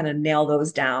you kind of nail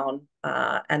those down,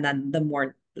 and then the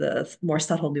more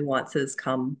subtle nuances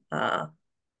come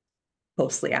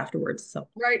closely afterwards. So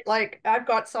Right, like I've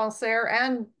got Sancerre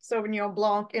and Sauvignon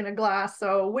Blanc in a glass,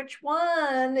 so which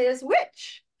one is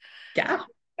which? yeah,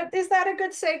 But is that a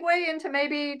good segue into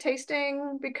maybe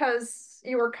tasting? Because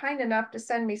you were kind enough to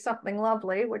send me something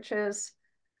lovely, which is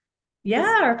the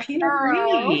yeah, our Pinot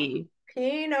Solvero Gris.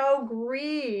 Pinot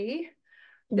Gris.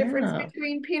 Difference Yeah.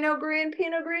 between Pinot Gris and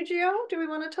Pinot Grigio? Do we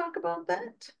want to talk about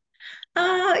that?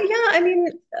 Yeah, I mean,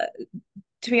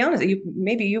 to be honest,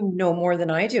 maybe you know more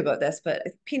than I do about this, but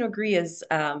Pinot Gris is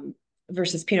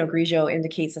versus Pinot Grigio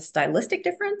indicates a stylistic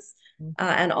difference,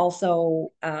 and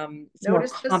also it's more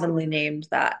Notice this, commonly named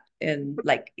that in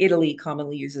like Italy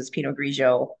commonly uses Pinot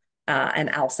Grigio, and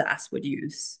Alsace would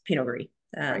use Pinot Gris,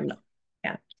 right? and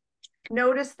yeah,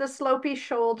 Notice the slopey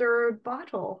shoulder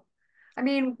bottle. I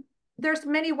mean, there's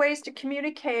many ways to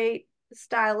communicate the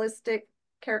stylistic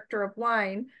character of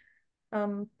wine.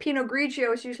 Pinot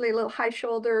Grigio is usually a little high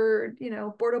shouldered,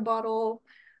 Bordeaux bottle.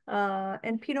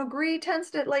 And Pinot Gris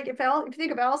tends to like if you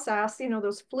think of Alsace,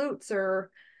 those flutes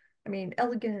are, I mean,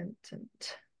 elegant and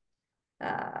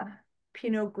uh,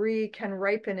 Pinot Gris can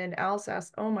ripen in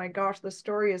Alsace. Oh my gosh, the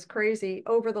story is crazy.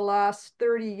 Over the last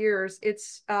 30 years,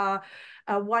 it's a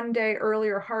 1 day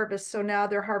earlier harvest. So now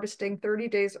they're harvesting 30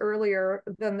 days earlier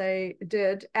than they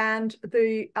did. And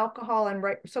the alcohol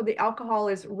so the alcohol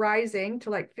is rising to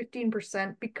like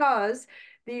 15% because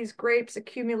these grapes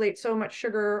accumulate so much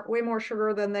sugar, way more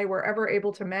sugar than they were ever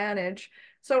able to manage.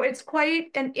 So it's quite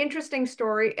an interesting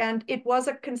story, and it was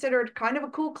considered kind of a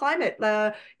cool climate.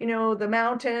 The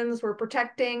mountains were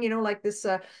protecting, like this,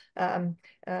 um,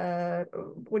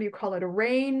 what do you call it, a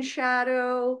rain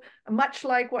shadow, much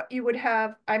like what you would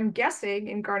have, I'm guessing,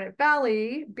 in Garnet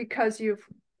Valley, because you've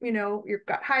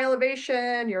got high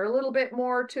elevation, you're a little bit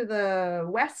more to the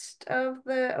west of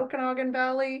the Okanagan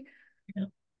Valley. yeah,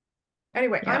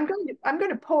 Anyway, yeah. I'm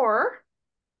going to pour.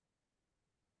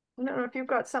 I don't know if you've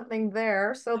got something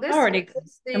there. So this Already,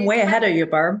 is I'm the way ahead of you,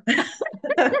 Barb.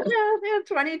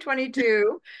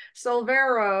 2022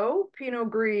 Solvero Pinot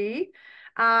Gris.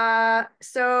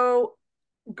 So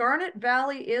Garnet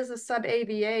Valley is a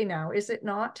sub-AVA now, is it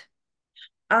not?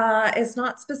 It's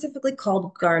not specifically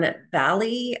called Garnet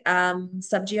Valley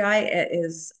sub-GI. It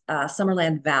is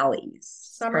Summerland Valleys.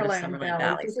 It's part of Summerland Summerland Valley.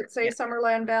 Valleys. Does it say Yeah.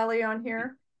 Summerland Valley on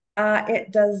here?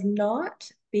 It does not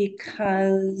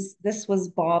because this was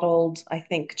bottled, I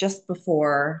think, just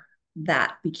before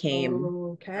that became,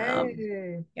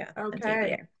 Okay. yeah, a Okay.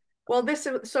 DBA. Well, this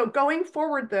is so going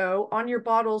forward though, on your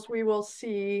bottles, we will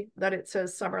see that it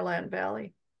says Summerland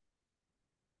Valley.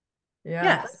 Yeah,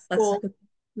 Yes, that's that's a cool.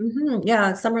 good.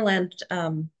 Yeah, Summerland,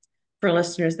 for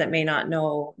listeners that may not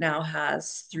know, now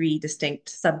has three distinct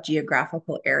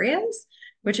sub-geographical areas,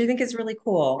 which I think is really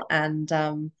cool. And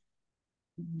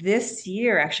this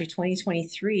year, actually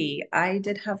 2023, I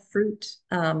did have fruit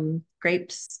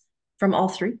grapes from all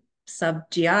three sub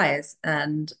GIs,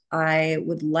 and I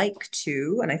would like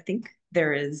to, and I think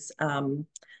there is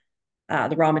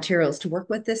the raw materials to work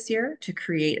with this year to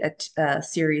create a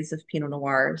series of Pinot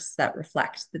Noirs that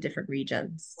reflect the different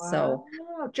regions. So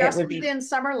Wow, it just would be within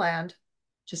Summerland.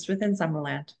 just within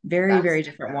Summerland. Very, That's very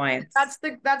different wines. that's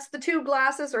the two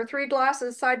glasses or three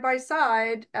glasses side by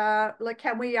side. Like,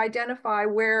 can we identify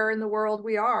where in the world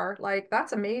we are? Like,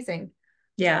 that's amazing.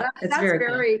 Yeah, it's That's very cool.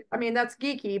 very, I mean, that's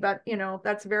geeky, but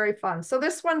that's very fun. So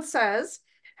this one says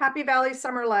Happy Valley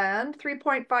Summerland,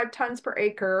 3.5 tons per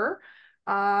acre.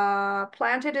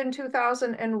 Planted in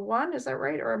 2001. Is that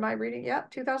right? Or am I reading? Yeah,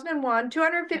 2001,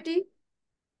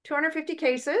 250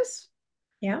 cases.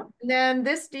 Yeah. And then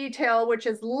this detail, which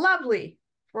is lovely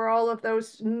for all of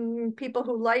those people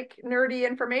who like nerdy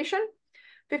information,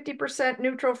 50%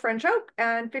 neutral French oak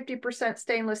and 50%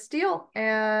 stainless steel.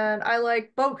 And I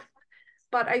like both,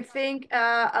 but I think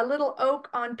a little oak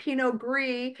on Pinot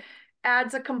Gris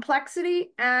adds a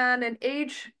complexity and an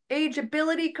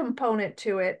ageability component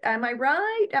to it. Am I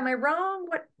right? Am I wrong?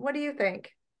 What do you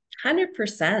think?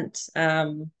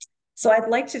 100%. So I'd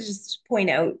like to just point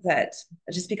out that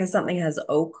just because something has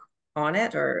oak on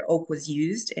it or oak was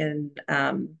used in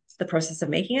the process of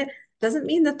making it doesn't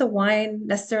mean that the wine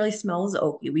necessarily smells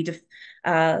oaky. We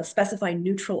specify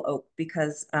neutral oak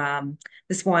because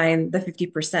this wine, the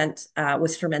 50%,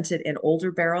 was fermented in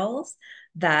older barrels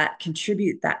that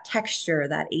contribute that texture,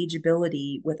 that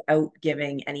ageability without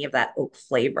giving any of that oak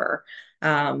flavor.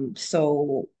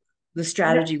 So the No,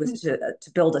 strategy was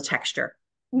to build a texture.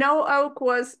 no oak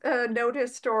was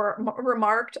noticed or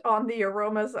remarked on the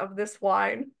aromas of this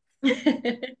wine.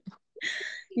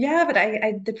 Yeah, but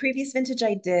the previous vintage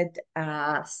I did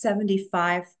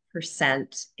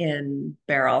 75% in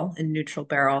barrel, in neutral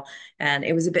barrel, and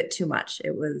it was a bit too much.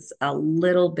 It was a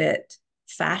little bit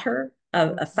fatter,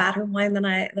 a fatter wine than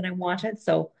I wanted.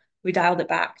 So we dialed it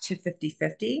back to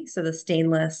 50-50. So the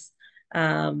stainless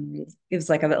gives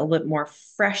like a little bit more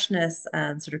freshness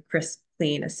and sort of crisp,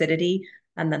 clean acidity,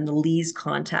 and then the lees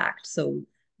contact. So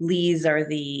lees are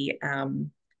the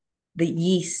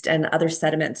yeast and other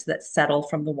sediments that settle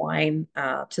from the wine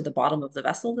to the bottom of the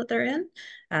vessel that they're in.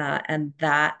 And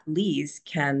that lees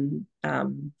can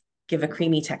give a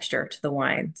creamy texture to the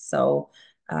wine. So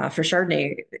for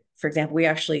Chardonnay, for example, we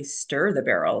actually stir the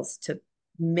barrels to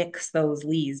mix those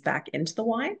lees back into the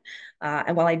wine.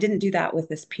 And while I didn't do that with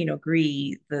this Pinot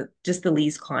Gris, just the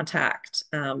lees contact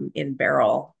in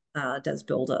barrel does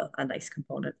build a nice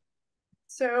component.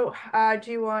 So,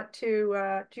 do you want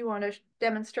to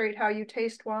demonstrate how you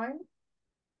taste wine?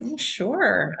 Oh,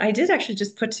 sure. I did actually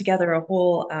just put together a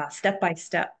whole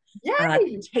step-by-step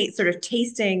Yay! sort of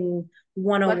tasting Let's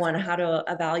 101 how to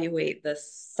evaluate the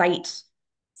sight,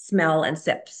 smell, and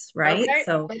sips, right? Okay,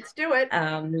 So let's do it.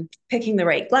 picking the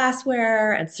right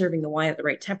glassware and serving the wine at the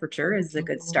right temperature is a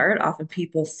good Mhm. start. Often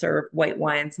people serve white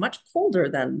wines much colder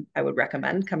than I would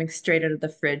recommend. Coming straight out of the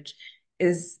fridge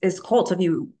is cold. So if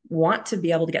you want to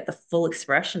be able to get the full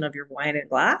expression of your wine in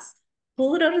glass,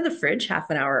 pull it out of the fridge half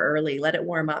an hour early, let it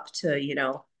warm up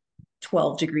to,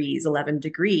 12 degrees, 11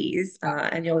 degrees,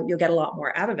 and you'll get a lot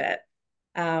more out of it.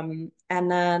 And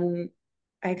then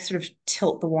I sort of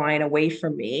tilt the wine away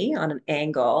from me on an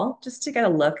angle just to get a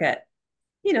look at,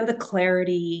 the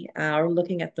clarity, or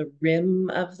looking at the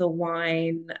rim of the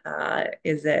wine.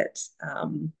 Is it,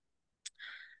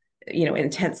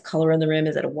 intense color in the rim?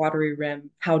 Is it a watery rim?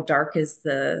 How dark is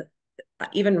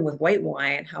even with white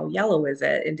wine, how yellow is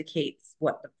it? Indicates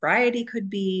what the variety could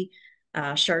be.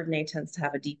 Chardonnay tends to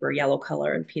have a deeper yellow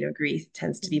color, and Pinot Gris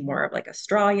tends to be more of like a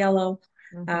straw yellow.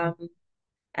 Mhm. Um,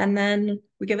 and then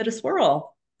we give it a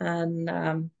swirl.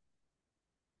 And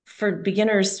for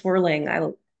beginners swirling,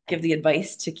 I give the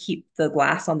advice to keep the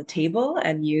glass on the table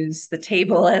and use the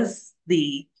table as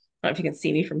I don't know if you can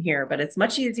see me from here, but it's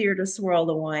much easier to swirl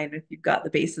the wine if you've got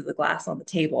the base of the glass on the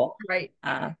table. Right.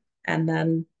 And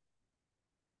then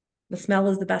the smell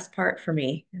is the best part for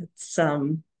me. We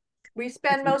It's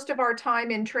spend most of our time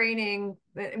in training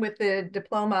with the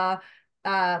diploma.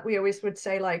 We always would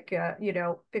say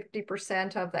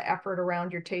 50% of the effort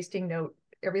around your tasting note,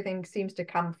 everything seems to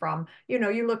come from, you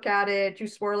look at it, you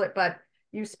swirl it, but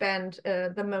you spend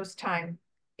the most time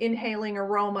inhaling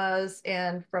aromas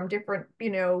and from different,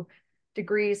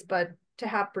 degrees, but to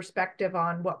have perspective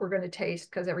on what we're going to taste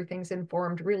because everything's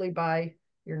informed really by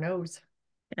your nose.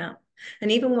 Yeah.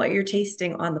 And even what you're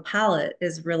tasting on the palate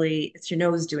is really, it's your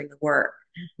nose doing the work.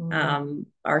 Mhm.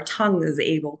 Our tongue is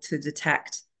able to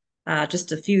detect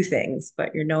just a few things,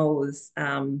 but your nose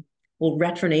will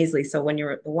retronasally. So when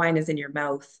the wine is in your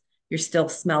mouth, you're still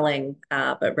smelling,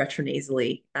 but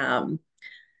retronasally.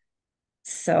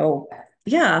 So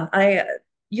yeah,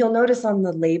 you'll notice on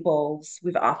the labels,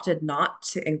 we've opted not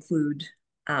to include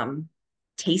um,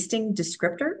 tasting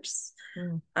descriptors.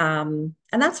 Mm.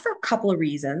 And that's for a couple of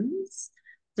reasons.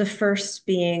 The first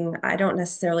being, I don't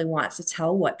necessarily want to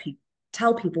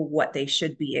tell people what they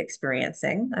should be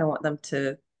experiencing. I want them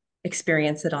to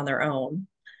experience it on their own,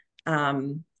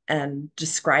 and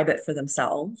describe it for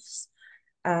themselves.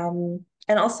 And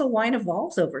also wine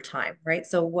evolves over time, right?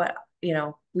 So what,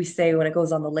 we say when it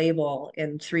goes on the label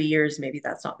in 3 years, maybe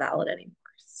that's not valid anymore.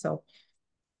 So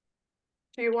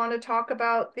Do you want to talk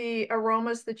about the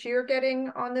aromas that you're getting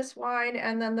on this wine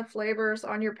and then the flavors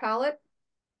on your palate?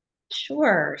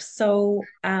 sure. So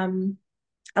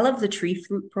I love the tree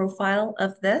fruit profile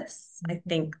of this. I Mhm.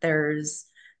 think there's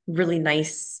really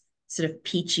nice sort of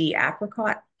peachy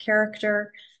apricot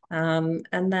character. And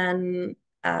then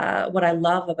what I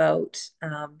love about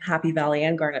Happy Valley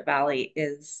and Garnet Valley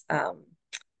is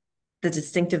the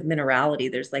distinctive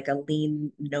minerality. There's like a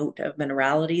lean note of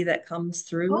minerality that comes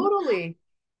through. Totally.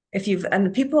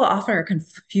 And people often are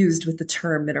confused with the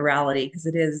term minerality because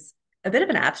it is a bit of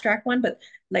an abstract one, but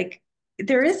like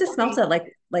there is a smell to Sweet.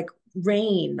 it, like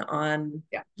rain on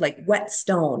Yeah. like wet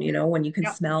stone, when you can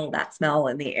Yeah. smell that smell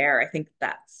in the air. I think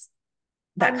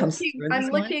that comes through in I'm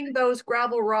this wine. licking those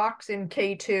gravel rocks in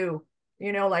K2,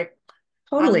 like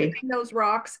I'm Totally. licking those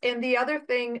rocks. And the other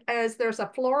thing is there's a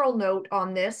floral note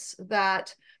on this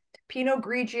that Pinot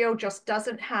Grigio just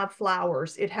doesn't have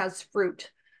flowers. It has fruit.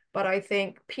 But I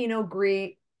think Pinot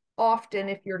Gris often,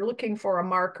 if you're looking for a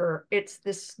marker, it's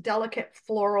this delicate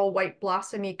floral white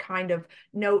blossomy kind of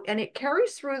note, and it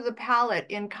carries through the palate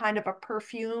in kind of a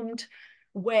perfumed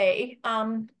way.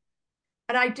 And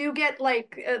I do get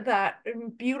like that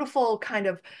beautiful kind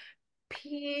of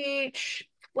peach,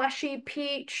 fleshy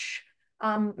peach,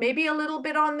 maybe a little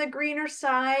bit on the greener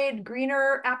side,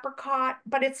 greener apricot,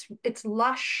 but it's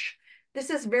lush. This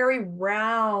is very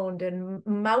round and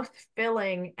mouth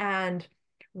filling and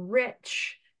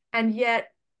rich. And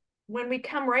yet when we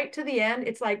come right to the end,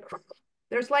 it's like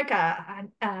there's like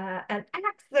an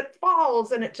axe that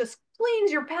falls and it just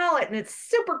cleans your palate and it's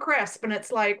super crisp and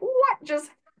it's like, what just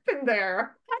happened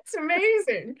there? That's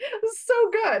amazing. It's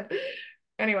so good.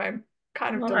 Anyway,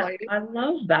 kind of Well, delighted. I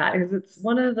love that because it's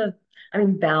one of the, I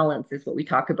mean, balance is what we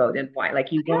talk about in wine.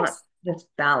 Like you want Yes. this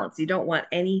balance. You don't want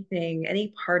anything,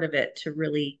 any part of it to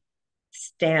really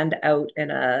stand out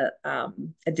in a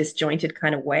disjointed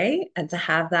kind of way, and to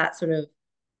have that sort of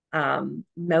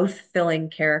mouth-filling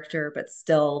character, but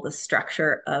still the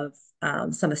structure of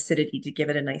some acidity to give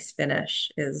it a nice finish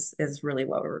is really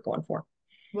what we were going for.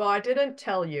 Well, I didn't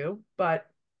tell you, but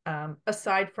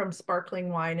aside from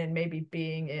sparkling wine and maybe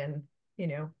being in,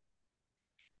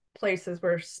 places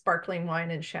where sparkling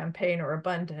wine and champagne are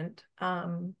abundant,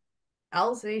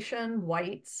 Alsatian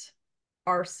whites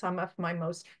are some of my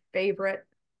most favorite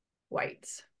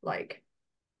whites. Like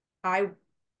I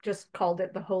just called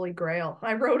it the Holy Grail.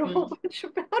 I wrote a whole Mm. bunch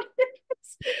about it.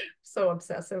 It's so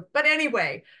obsessive. But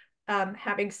anyway,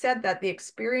 having said that, the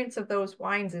experience of those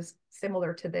wines is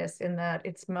similar to this in that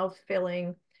it's mouth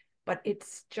filling, but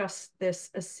it's just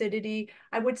this acidity.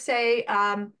 I would say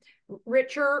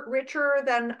richer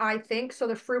than I think. So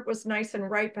the fruit was nice and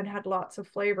ripe and had lots of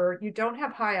flavor. You don't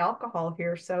have high alcohol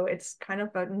here, so it's kind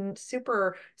of a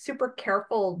super, super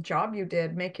careful job you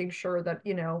did making sure that,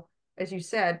 as you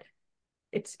said,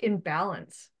 it's in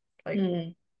balance. Like,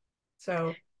 Mm.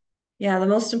 so Yeah, the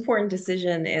most important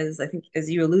decision is, I think, as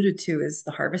you alluded to, is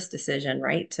the harvest decision,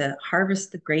 right? To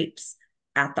harvest the grapes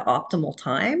at the optimal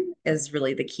time is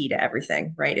really the key to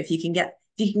everything, right? If you can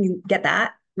get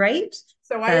that right,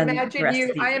 so then the rest is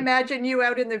I easy. imagine you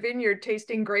out in the vineyard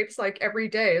tasting grapes like every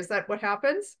day. Is that what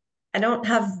happens? I don't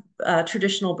have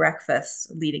traditional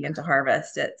breakfast leading into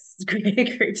harvest. It's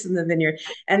grapes in the vineyard,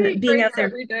 I and eat being out grapes there,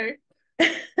 every day.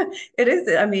 it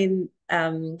is. I mean,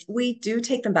 we do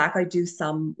take them back. I do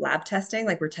some lab testing,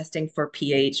 like we're testing for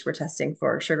pH, we're testing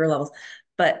for sugar levels,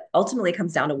 but ultimately it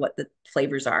comes down to what the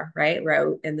flavors are, right? We're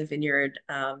out in the vineyard,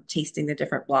 tasting the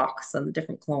different blocks and the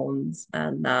different clones,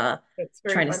 and It's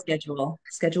very trying to fun.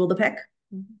 schedule the pick.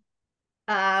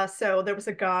 So there was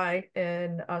a guy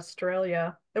in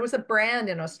Australia. There was a brand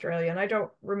in Australia, and I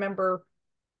don't remember.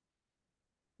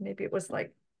 Maybe it was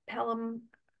like Pelham.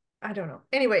 I don't know.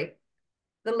 Anyway,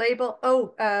 the label.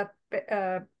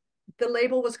 The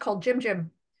label was called Jim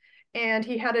Jim, and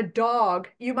he had a dog.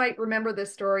 You might remember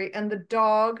this story. And the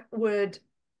dog would,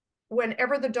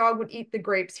 whenever the dog would eat the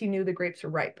grapes, he knew the grapes were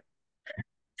ripe.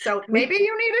 So maybe We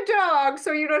you need a dog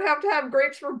so you don't have to have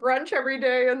grapes for brunch every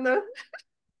day. And the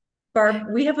Barb,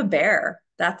 we have a bear.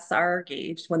 That's our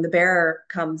gauge. When the bear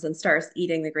comes and starts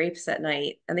eating the grapes at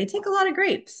night, and they take a lot of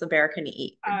grapes, a bear can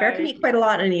eat. A bear can I eat quite a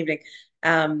lot in an evening.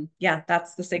 Yeah,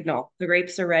 that's the signal. The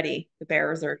grapes are ready. The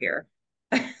bears are here.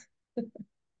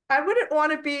 I wouldn't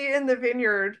want to be in the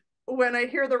vineyard when I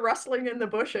hear the rustling in the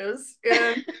bushes.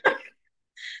 And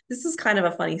This is kind of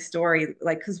a funny story,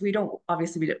 like because we don't.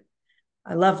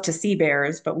 I love to see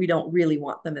bears, but we don't really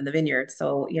want them in the vineyard.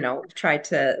 So, we've tried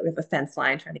to, we have a fence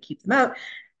line trying to keep them out.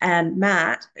 And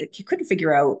Matt, he couldn't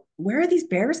figure out where are these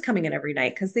bears coming in every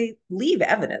night because they leave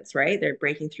evidence, right? They're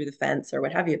breaking through the fence or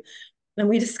what have you. And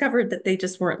we discovered that they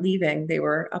just weren't leaving. They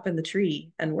were up in the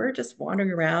tree and we're just wandering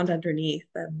around underneath.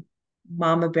 And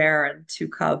Mama Bear and two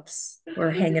cubs were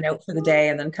hanging out for the day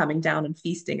and then coming down and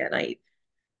feasting at night.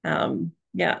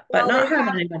 Yeah, but well, not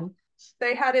harming anybody.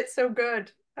 they had it so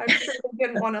good. I'm sure they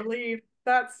didn't want to leave.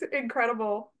 That's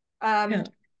incredible. Um, Yeah.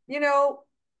 you know,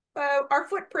 our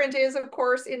footprint is, of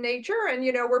course, in nature, and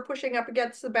we're pushing up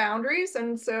against the boundaries,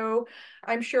 and so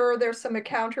I'm sure there's some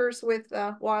encounters with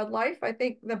wildlife. I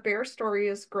think the bear story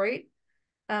is great.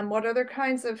 What other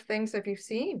kinds of things have you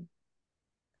seen?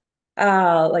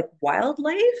 Like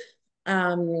wildlife.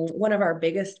 One of our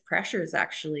biggest pressures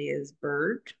actually is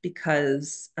bird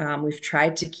because we've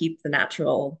tried to keep the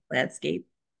natural landscape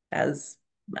as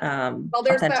Well,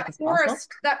 there's authentic as possible.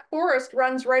 that forest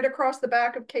runs right across the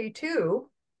back of K2.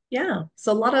 Yeah,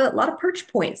 so a lot of perch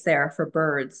points there for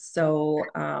birds. So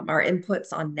our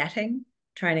inputs on netting,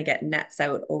 trying to get nets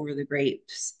out over the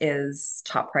grapes is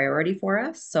top priority for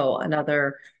us. So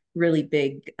another really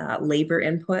big labor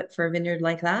input for a vineyard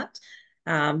like that,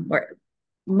 where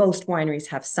most wineries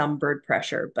have some bird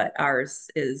pressure, but ours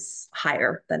is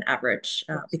higher than average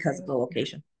because of the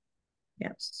location.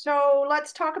 Yeah. So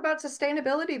let's talk about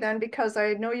sustainability then, because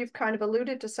I know you've kind of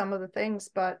alluded to some of the things,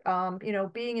 but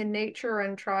being in nature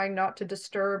and trying not to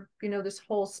disturb, this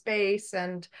whole space,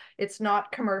 and it's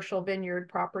not commercial vineyard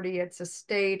property, it's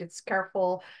estate, it's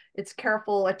careful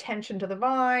attention to the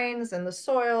vines and the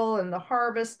soil and the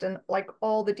harvest and like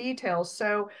all the details.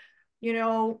 So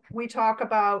we talk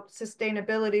about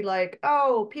sustainability like,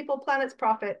 oh, people, planets,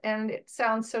 profit, and it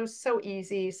sounds so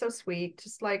easy, so sweet.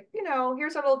 Just like,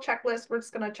 here's a little checklist. We're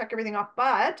just going to check everything off.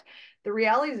 But the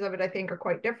realities of it, I think, are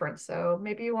quite different. So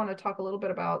maybe you want to talk a little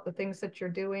bit about the things that you're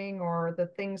doing, or the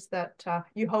things that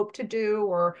you hope to do,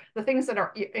 or the things that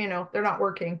are, they're not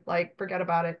working. Like, forget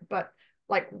about it. But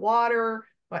like water,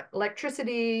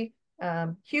 electricity,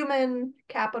 human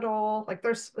capital. Like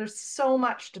there's so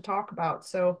much to talk about.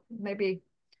 So maybe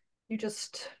you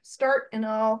just start and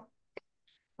I'll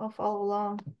follow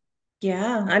along.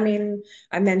 Yeah, I mean,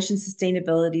 I mentioned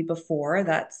sustainability before.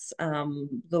 That's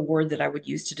the word that I would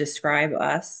use to describe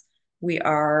us. We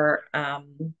are,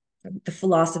 the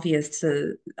philosophy is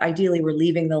to ideally we're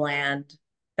leaving the land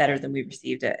better than we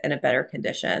received it in a better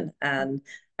condition. And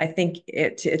I think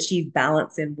to achieve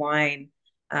balance in wine,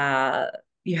 uh,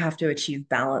 you have to achieve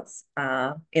balance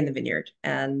in the vineyard.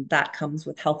 And that comes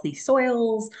with healthy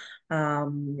soils,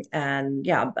 and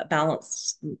yeah,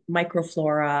 balanced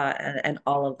microflora and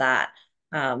all of that.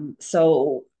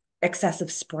 So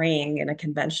excessive spraying in a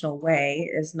conventional way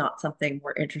is not something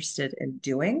we're interested in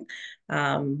doing.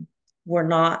 We're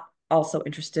not also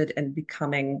interested in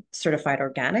becoming certified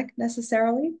organic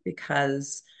necessarily,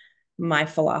 because my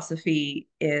philosophy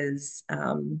is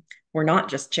we're not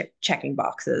just checking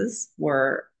boxes.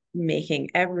 We're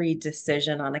making every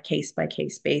decision on a case by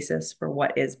case basis for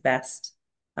what is best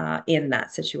in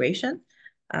that situation.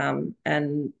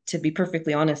 And to be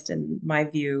perfectly honest, in my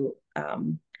view,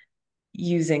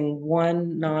 using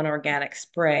one non-organic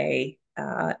spray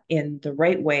in the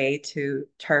right way to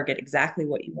target exactly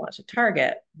what you want to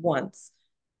target once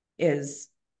is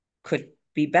could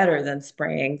be better than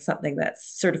spraying something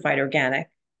that's certified organic,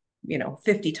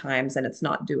 50 times and it's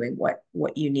not doing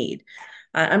what you need.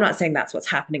 I'm not saying that's what's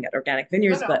happening at organic No,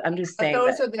 vineyards, but no. I'm just But saying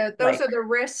that those like, are the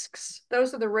risks.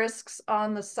 Those are the risks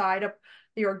on the side of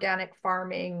the organic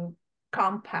farming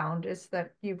compound, is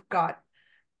that you've got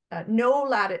no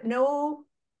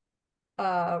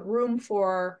room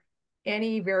for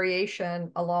any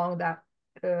variation along that,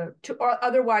 or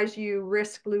otherwise you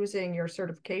risk losing your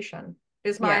certification,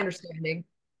 is my yeah, understanding.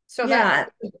 So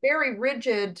that yeah, very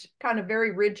rigid, kind of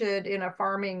very rigid in a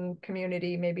farming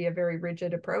community, maybe a very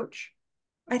rigid approach.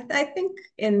 I think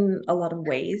in a lot of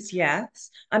ways,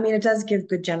 yes. I mean, it does give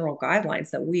good general guidelines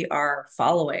that we are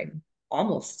following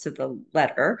almost to the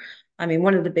letter. I mean,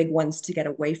 one of the big ones to get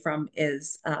away from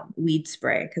is weed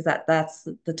spray, because that's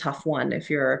the tough one if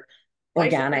you're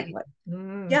organic. Glyphosate.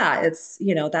 Mm, Yeah, it's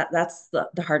that's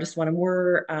the hardest one, and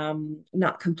we're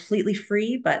not completely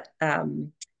free, but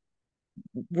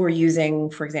we're using,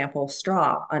 for example,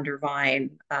 straw under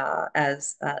vine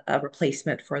as a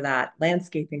replacement for that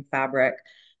landscaping fabric.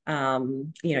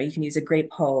 You can use a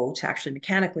grape hoe to actually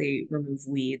mechanically remove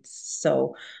weeds.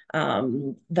 So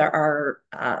there are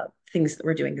things that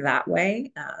we're doing that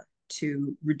way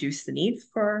to reduce the need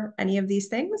for any of these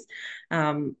things.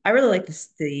 I really like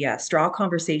the straw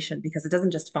conversation, because it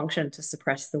doesn't just function to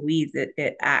suppress the weeds,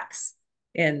 it acts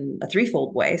in a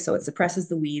threefold way. So it suppresses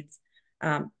the weeds,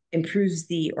 improves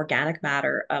the organic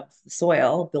matter of the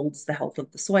soil, builds the health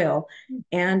of the soil,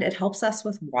 and it helps us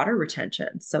with water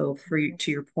retention. So,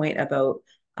 to your point about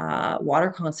water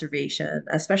conservation,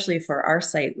 especially for our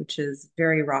site, which is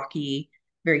very rocky,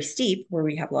 very steep, where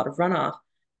we have a lot of runoff,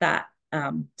 that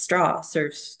straw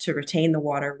serves to retain the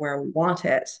water where we want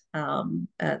it, and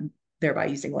thereby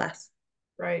using less.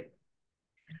 right.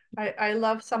 I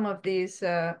love some of these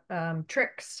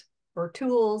tricks or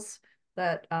tools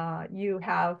that you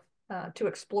have to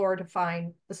explore to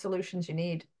find the solutions you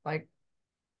need. Like,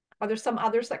 are there some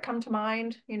others that come to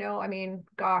mind? I mean,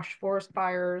 gosh, forest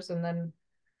fires, and then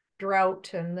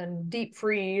drought, and then deep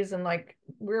freeze, and like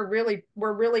we're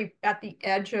really at the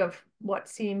edge of what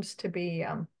seems to be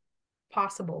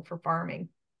possible for farming,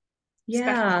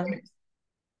 especially Yeah, grapes.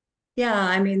 yeah.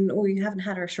 I mean, we haven't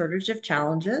had our shortage of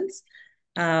challenges.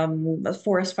 The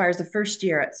forest fires, the first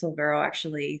year at Solvero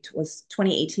actually was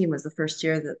 2018 was the first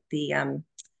year that the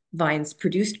vines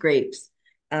produced grapes.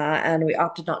 And we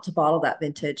opted not to bottle that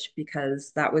vintage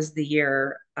because that was the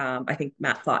year I think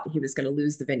Matt thought he was going to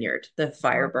lose the vineyard. The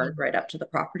fire burned right up to the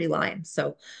property line.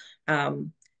 So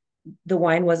um, the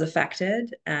wine was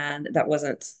affected, and that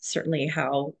wasn't certainly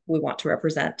how we want to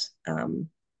represent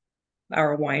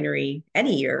our winery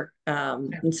any year,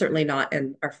 and certainly not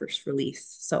in our first release.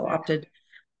 So Yeah. opted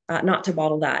not to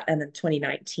bottle that. And then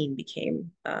 2019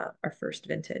 became our first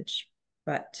vintage.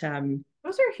 But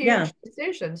Those are yeah. huge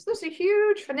decisions. Those are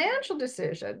huge financial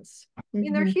decisions. I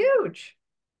mean, they're Mhm. huge.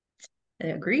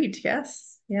 Agreed.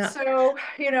 Yes. Yeah. So,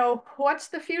 what's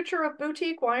the future of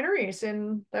boutique wineries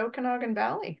in the Okanagan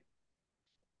Valley?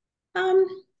 Um,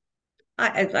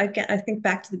 I think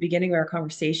back to the beginning of our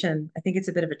conversation. I think it's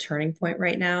a bit of a turning point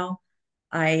right now.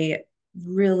 I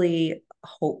really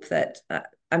hope that,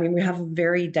 I mean, we have a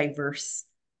very diverse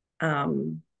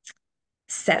um,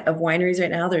 set of wineries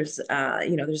right now.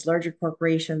 There's larger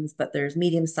corporations, but there's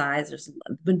medium size. There's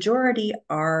the majority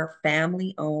are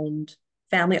family owned,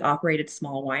 family operated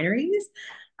small wineries.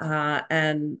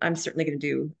 And I'm certainly going to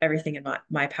do everything in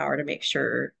my power to make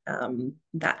sure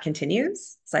that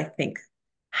continues. So I think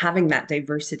having that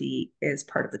diversity is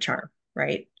part of the charm,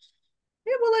 right?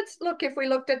 Yeah, well, let's look. If we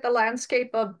looked at the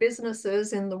landscape of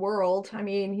businesses in the world, I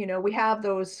mean, we have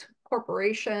those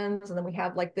corporations, and then we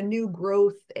have like the new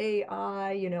growth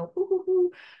AI, hoo, hoo,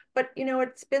 hoo. But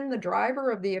it's been the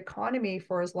driver of the economy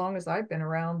for as long as I've been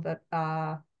around, that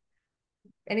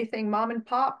anything mom and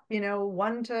pop,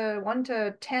 1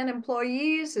 to 10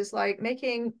 employees is like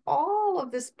making all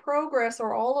of this progress,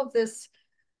 or all of this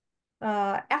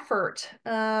effort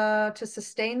to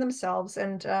sustain themselves,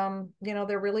 and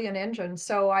they're really an engine.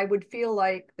 So I would feel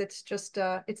like it's just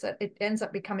it ends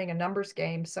up becoming a numbers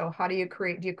game. So how do you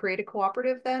create a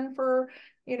cooperative then for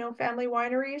family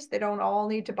wineries? They don't all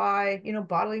need to buy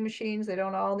bottling machines. They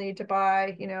don't all need to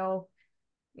buy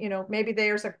maybe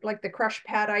there's like the crush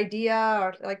pad idea,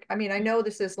 or like, I mean, I know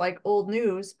this is like old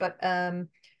news, but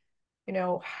you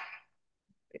know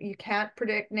you can't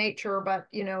predict nature, but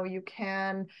you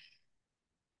can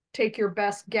take your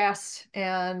best guess,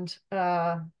 and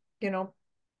you know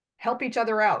help each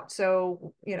other out.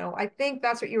 So I think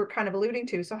that's what you were kind of alluding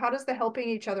to. So how does the helping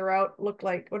each other out look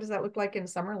like? What does that look like in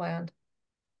Summerland?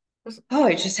 Oh,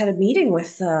 I just had a meeting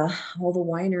with all the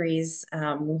wineries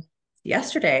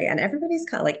yesterday, and everybody's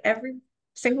kind of like every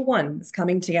single one is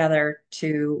coming together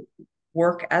to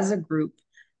work as a group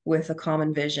with a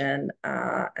common vision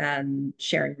and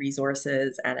sharing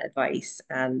resources and advice.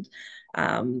 And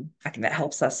I think that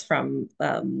helps us from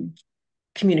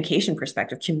communication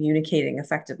perspective, communicating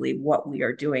effectively what we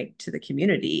are doing to the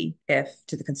community, if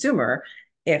to the consumer,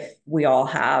 if we all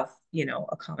have,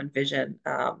 a common vision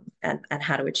and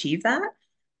how to achieve that.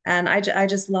 And I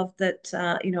just love that,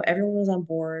 everyone was on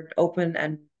board, open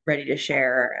and ready to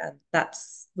share. And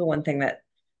that's the one thing that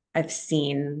I've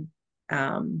seen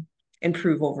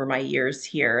improve over my years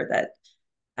here, that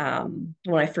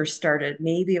when I first started,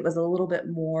 maybe it was a little bit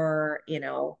more, you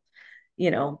know,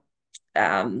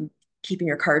 um, keeping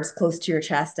your cards close to your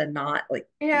chest and not like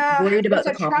Yeah, worried there's about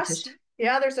the a trust. competition.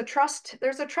 Yeah, there's a trust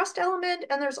element,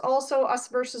 and there's also us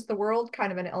versus the world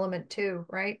kind of an element too,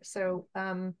 right? So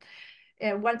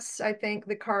and once I think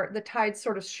the tide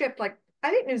sort of shift, like I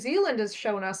think New Zealand has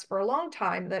shown us for a long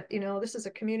time that this is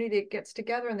a community that gets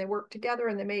together, and they work together,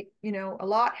 and they make a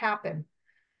lot happen.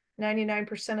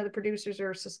 99% of the producers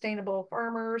are sustainable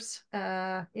farmers.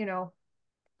 Awesome.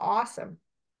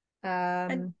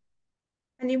 And um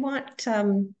and you want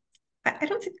I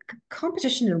don't think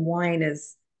competition in wine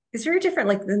is very different.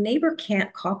 Like the neighbor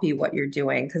can't copy what you're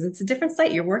doing because it's a different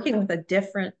site. You're working with a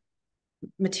different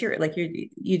material. Like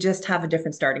you just have a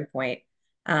different starting point.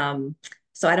 Um,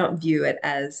 so I don't view it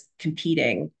as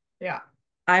competing. yeah,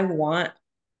 I want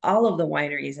all of the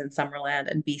wineries in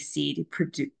Summerland and BC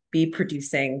to be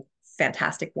producing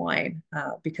fantastic wine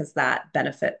because that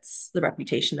benefits the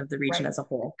reputation of the region right, as a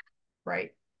whole.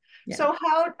 right. Yeah. So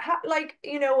how like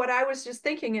what I was just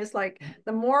thinking is like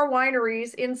the more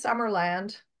wineries in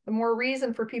Summerland, the more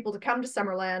reason for people to come to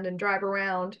Summerland and drive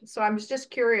around. So I was just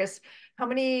curious, how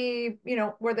many,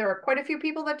 were there quite a few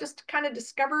people that just kind of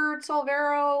discovered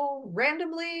Solvero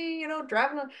randomly,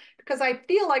 driving, because I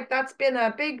feel like that's been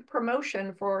a big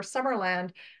promotion for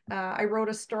Summerland. I wrote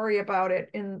a story about it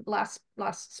in last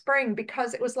spring,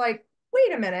 because it was like,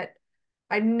 wait a minute,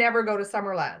 I never go to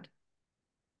Summerland.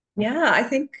 Yeah, I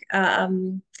think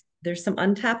there's some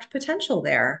untapped potential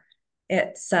there.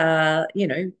 It's a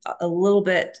little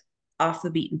bit off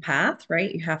the beaten path,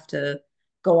 right? You have to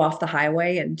go off the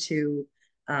highway into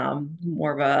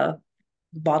more of a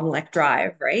bottleneck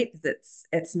drive, right?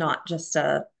 It's not just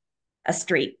a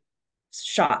straight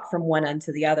shot from one end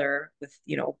to the other with,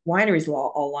 wineries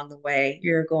all along the way.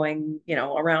 You're going,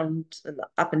 around and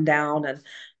up and down,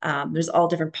 and there's all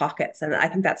different pockets. And I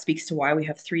think that speaks to why we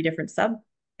have three different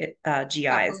GIs there.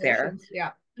 Appellations,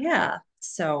 yeah. Yeah.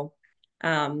 So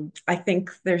I think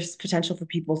there's potential for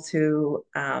people to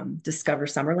discover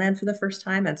Summerland for the first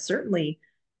time. And certainly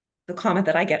the comment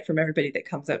that I get from everybody that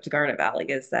comes out to Garnet Valley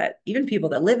is that even people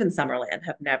that live in Summerland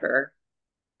have never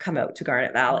come out to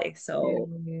Garnet Valley. So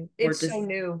we're It's so just,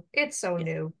 new. It's so yeah,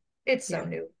 new. It's so yeah.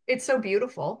 new. It's so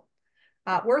beautiful.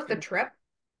 Worth the trip.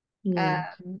 Mm.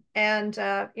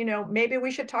 And maybe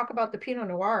we should talk about the Pinot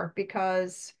Noir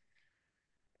because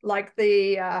like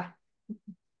the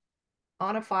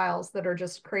onophiles that are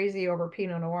just crazy over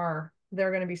Pinot Noir,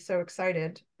 they're going to be so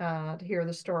excited to hear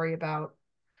the story about,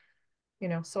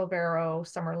 Solvero,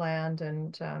 Summerland,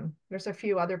 and there's a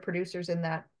few other producers in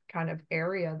that kind of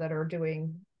area that are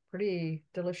doing pretty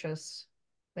delicious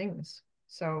things.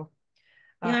 So,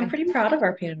 Yeah, I'm and pretty proud of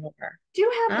our Pinot Noir. do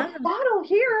you have the Ah, bottle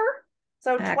here?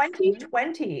 So excellent.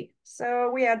 2020. So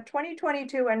we had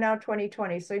 2022 and now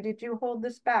 2020. So did you hold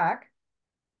this back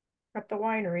at the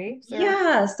winery? Is there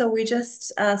Yeah, so we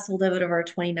just sold out of our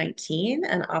 2019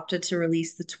 and opted to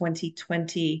release the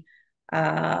 2020.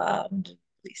 When did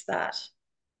we release that?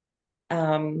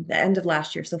 The end of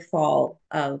last year, so fall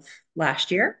of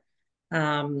last year.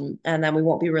 And then we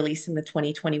won't be releasing the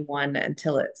 2021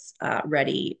 until it's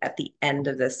ready at the end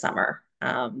of this summer.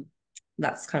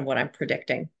 That's kind of what I'm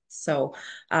predicting. So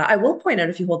I will point out,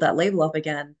 if you hold that label up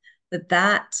again,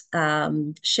 that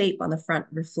shape on the front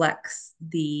reflects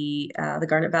the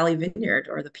Garnet Valley Vineyard,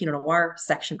 or the Pinot Noir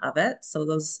section of it. So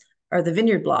those are the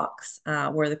vineyard blocks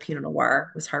where the Pinot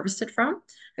Noir was harvested from.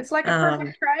 It's like a Um,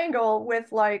 perfect triangle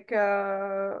with like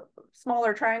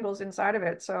smaller triangles inside of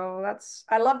it. So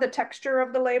I love the texture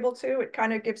of the label too. It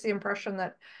kind of gives the impression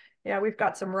that, yeah, we've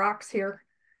got some rocks here.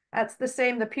 That's the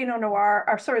same. The Pinot Noir,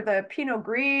 or sorry, the Pinot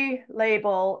Gris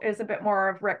label is a bit more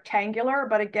of rectangular,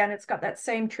 but again, it's got that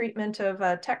same treatment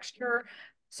of texture.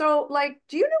 So, like,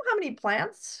 do you know how many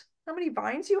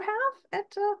vines you have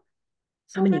at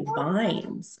how many Solvero?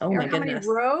 vines? Oh Or my how many goodness.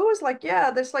 rows? Like,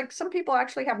 yeah, there's like some people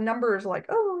actually have numbers like,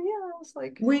 oh yeah, it's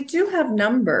like We do have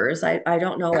numbers. I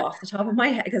don't know off the top of my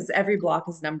head because every block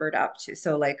is numbered up to.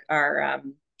 So like our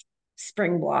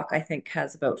spring block, I think,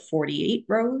 has about 48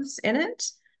 rows in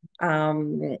it.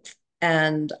 Um,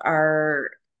 and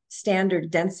our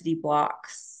standard density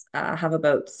blocks have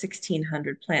about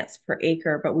 1,600 plants per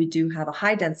acre, but we do have a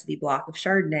high density block of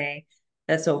Chardonnay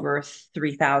that's over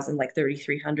 3,000, like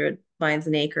 3,300 vines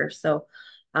an acre. So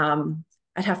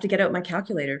I'd have to get out my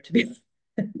calculator to be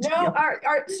no, to be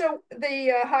honest. so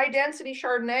the high density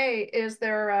Chardonnay, is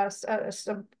there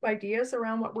some ideas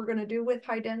around what we're going to do with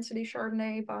high density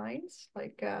Chardonnay vines?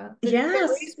 Like the berries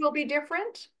Yes. will be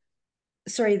different.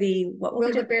 Sorry, the what will be Will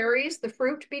the different? berries, the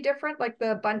fruit be different, like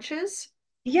the bunches?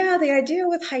 Yeah, the idea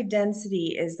with high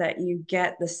density is that you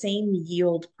get the same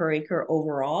yield per acre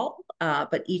overall,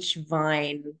 but each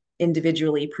vine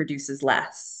individually produces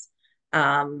less.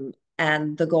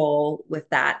 And the goal with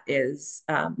that is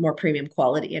more premium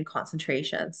quality and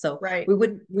concentration. So Right. we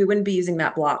wouldn't be using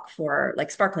that block for like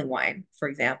sparkling wine, for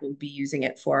example. We'd be using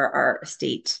it for our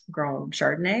estate grown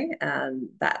Chardonnay, and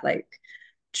that like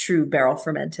true barrel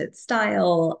fermented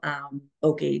style,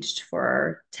 oak aged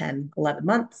for 10, 11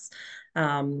 months.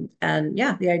 And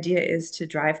yeah, the idea is to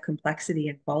drive complexity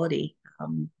and quality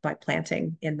by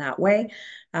planting in that way.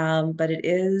 But it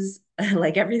is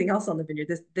like everything else on the vineyard.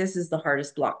 This is the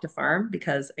hardest block to farm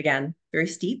because again, very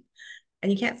steep,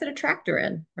 and you can't fit a tractor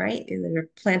in, right? They're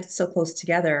planted so close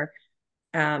together.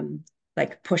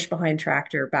 Like push behind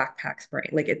tractor, backpack spray,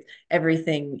 like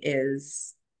everything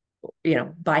is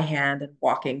by hand and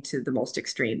walking to the most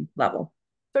extreme level.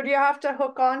 So do you have to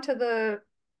hook on to the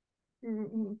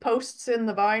posts in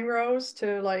the vine rows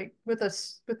to like with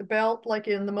a belt like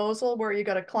in the Mosel where you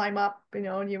got to climb up, and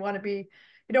you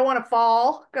don't want to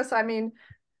fall because I mean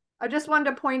I just wanted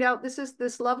to point out this is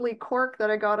this lovely cork that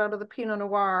I got out of the Pinot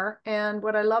Noir, and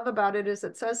what I love about it is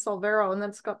it says Solvero and then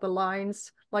it's got the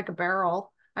lines like a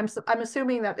barrel. I'm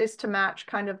assuming that is to match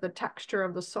kind of the texture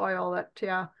of the soil. That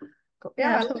yeah,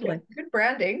 Yeah, I like totally. it. Good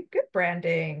branding. Good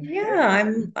branding. Yeah,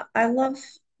 I love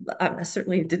I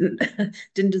certainly didn't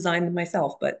didn't design them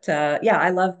myself, but yeah,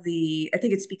 I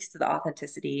think it speaks to the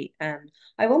authenticity. And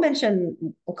I will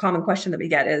mention a common question that we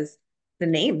get is the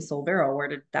name Solvero, where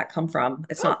did that come from?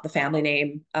 It's Oh, not the family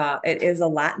name. It is a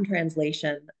Latin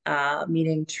translation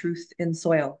meaning truth in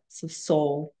soil. So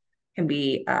soul can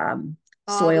be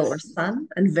soil or this sun,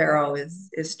 and yeah. vero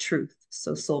is truth.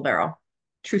 So Solvero,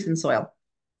 truth in soil.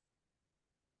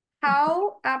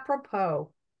 How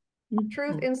apropos,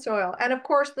 truth Mhm. in soil. And of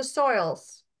course, the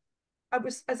soils.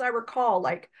 As I recall,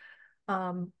 like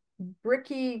um,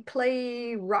 bricky,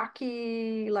 clay,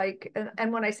 rocky, like,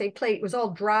 and when I say clay, it was all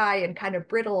dry and kind of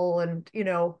brittle and,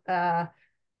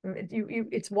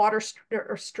 it's water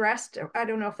or stressed. I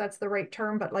don't know if that's the right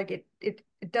term, but like it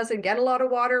doesn't get a lot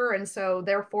of water, and so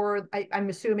therefore I'm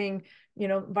assuming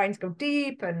vines go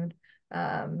deep, and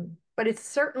but it's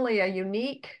certainly a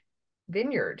unique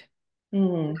vineyard,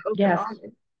 Yes.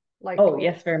 Okanagan. Like, Oh,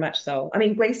 yes, very much so. I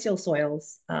mean, glacial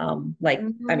soils, I mean,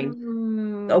 the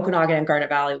mm, Okanagan and Garnet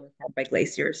Valley were formed by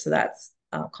glaciers, so that's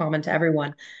common to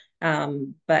everyone.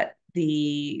 But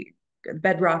the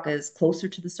bedrock is closer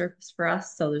to the surface for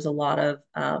us, so there's a lot of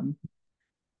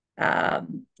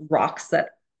rocks that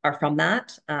are from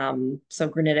that. So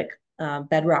granitic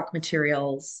bedrock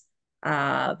materials,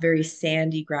 very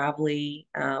sandy, gravelly,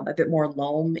 a bit more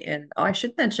loam. And oh, I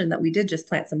should mention that we did just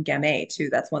plant some gamay too.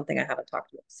 That's one thing I haven't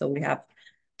talked about. So we have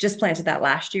just planted that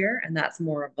last year, and that's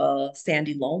more of a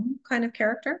sandy loam kind of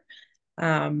character.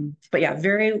 But yeah,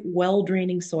 very well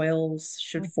draining soils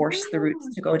should force the roots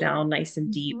mhm, to go down nice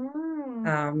and deep,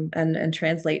 mhm. and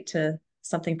translate to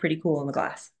something pretty cool in the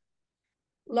glass.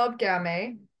 Love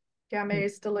Gamay. Gamay Mm.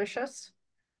 is delicious.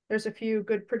 There's a few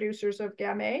good producers of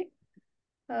Gamay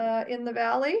in the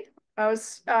valley. I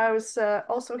was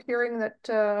also hearing that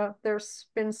there's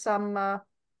been some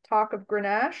talk of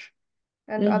Grenache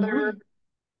and other.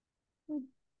 Mhm.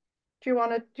 Do you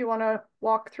want to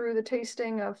walk through the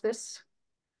tasting of this?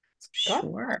 Got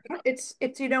Sure.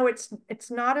 it's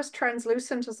not as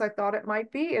translucent as I thought it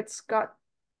might be. It's got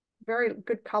very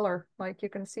good color. Like you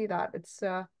can see that. It's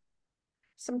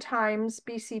sometimes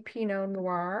BC Pinot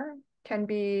Noir can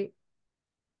be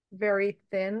very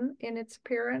thin in its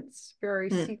appearance, very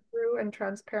Mm. see-through and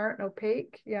transparent and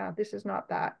opaque. Yeah, this is not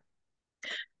that.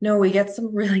 No, we get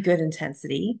some really good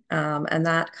intensity, and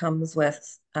that comes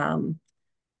with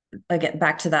again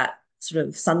back to that sort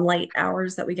of sunlight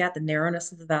hours that we get, the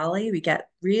narrowness of the valley. We get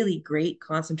really great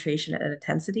concentration and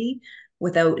intensity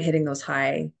without hitting those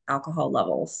high alcohol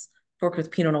levels. Worked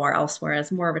with Pinot Noir elsewhere,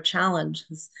 it's more of a challenge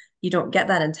because you don't get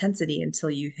that intensity until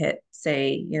you hit,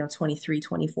 say, 23,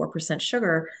 24%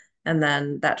 sugar, and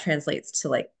then that translates to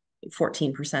like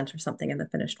 14% or something in the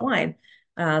finished wine.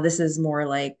 This is more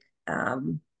like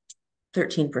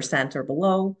 13% or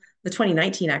below. The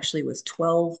 2019 actually was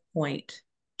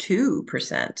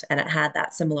 12.2%, and it had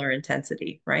that similar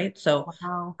intensity, right? So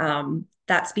Wow.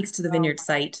 that speaks to the Wow. vineyard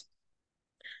site.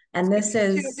 And this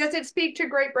Speaks to, is, does it speak to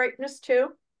great brightness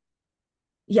too?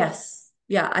 yes,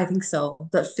 yeah, I think so.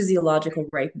 The physiological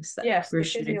ripeness that Yes, we're the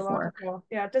shooting for. physiological.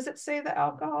 Yeah. Does it say the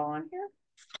alcohol on here?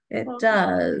 It Well, just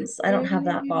does. I don't have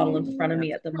that bottle in front of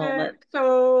me let's at the moment. check.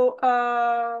 So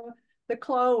the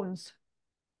clones.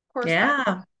 Of course, that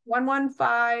Yeah.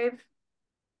 115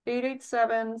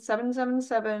 887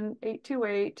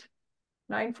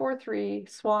 943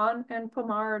 Swan and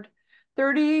Pomard.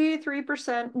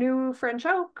 33% new French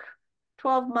oak,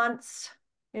 12 months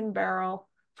in barrel,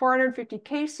 450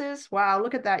 cases. Wow,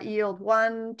 look at that yield,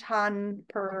 1 ton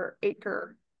per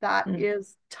acre. That Mm.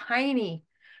 is tiny.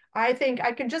 I think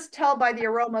I can just tell by the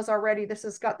aromas already. This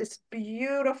has got this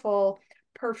beautiful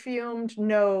perfumed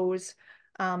nose,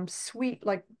 sweet,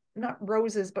 like not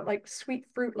roses, but like sweet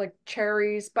fruit, like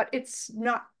cherries, but it's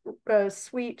not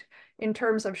sweet in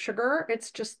terms of sugar.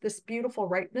 It's just this beautiful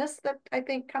ripeness that I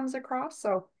think comes across.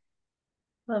 So,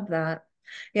 Love that.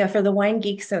 Yeah, for the wine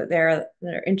geeks out there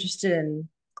that are interested in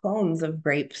clones of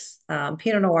grapes,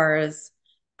 Pinot Noir is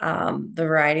the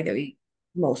variety that we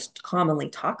most commonly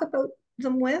talk about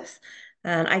them with.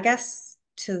 And I guess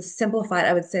to simplify it,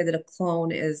 I would say that a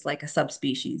clone is like a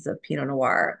subspecies of Pinot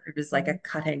Noir. It is like a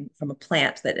cutting from a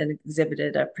plant that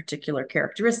exhibited a particular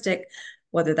characteristic,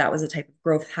 whether that was a type of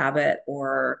growth habit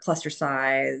or cluster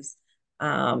size,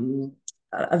 um,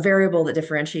 a variable that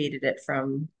differentiated it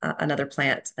from another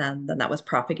plant, and then that was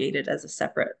propagated as a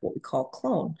separate, what we call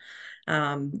clone.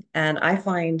 And I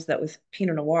find that with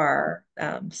Pinot Noir,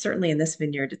 certainly in this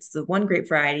vineyard, it's the one grape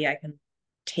variety I can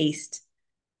taste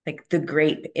like the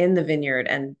grape in the vineyard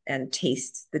and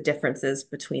taste the differences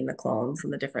between the clones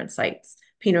and the different sites.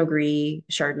 Pinot Gris,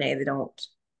 Chardonnay, they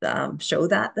don't show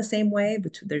that the same way,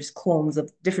 but there's clones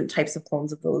of different types of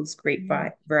clones of those grape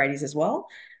varieties as well.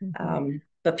 mhm.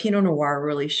 But Pinot Noir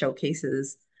really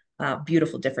showcases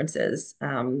beautiful differences.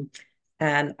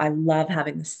 And I love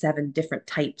having the 7 different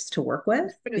types to work I with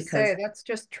was going to say because that's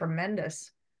just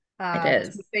tremendous it to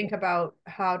is. think about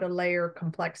how to layer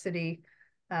complexity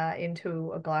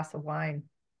into a glass of wine.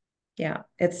 Yeah,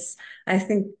 it's I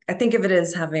think of it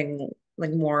as having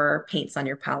like more paints on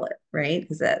your palette, right?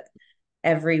 Because that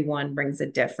everyone brings a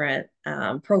different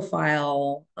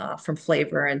profile from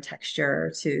flavor and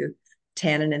texture to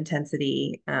tannin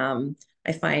intensity.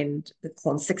 I find the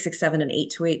clones 667 and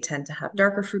 828 tend to have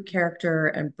darker fruit character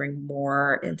and bring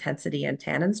more intensity and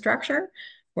tannin structure,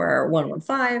 where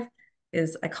 115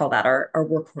 is, I call that our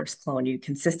workhorse clone. You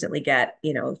consistently get,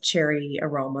 cherry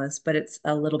aromas, but it's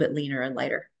a little bit leaner and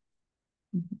lighter.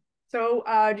 So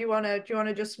do you want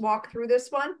to just walk through this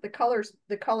one? The colors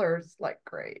like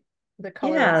great. The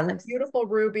color Yeah, is nice. beautiful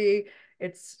ruby.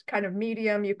 It's kind of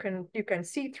medium. You can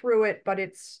see through it, but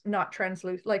it's not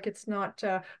translucent. Like it's not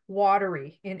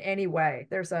watery in any way.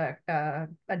 There's a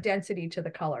density to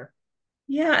the color.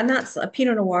 Yeah, and that's a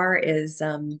Pinot Noir is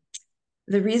the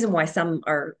reason why some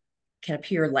are can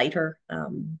appear lighter.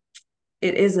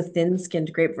 It is a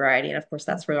thin-skinned grape variety, and of course,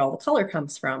 that's where all the color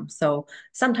comes from. So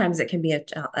sometimes it can be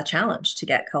a challenge to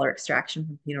get color extraction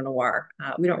from Pinot Noir.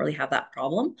 We don't really have that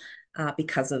problem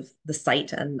because of the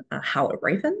site and how it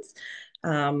ripens.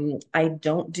 I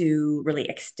don't do really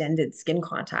extended skin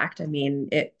contact. I mean,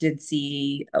 it did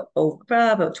see over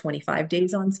about 25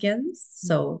 days on skins, Mm.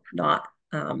 so not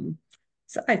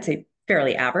so I'd say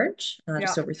fairly average, Yeah,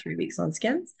 just over 3 weeks on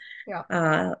skins.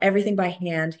 yeah. Everything by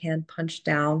hand punched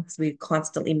down. So we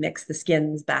constantly mix the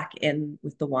skins back in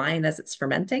with the wine as it's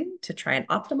fermenting to try and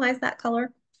optimize that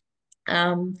color.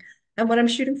 Um, and what I'm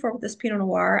shooting for with this Pinot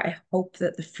Noir, I hope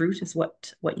that the fruit is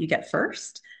what you get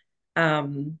first.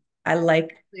 I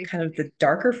like kind of the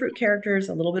darker fruit characters,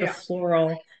 a little bit of Yeah.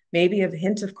 floral, maybe a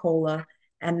hint of cola,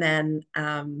 and then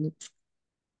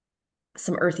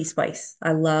some earthy spice.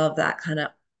 I love that kind of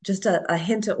just a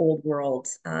hint of old world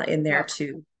in there Yeah.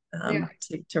 too, Yeah.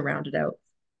 to round it out.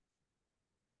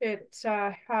 It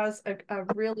has a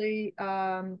really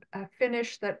a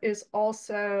finish that is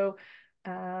also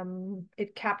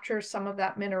it captures some of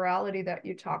that minerality that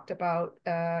you talked about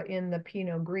in the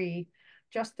Pinot Gris.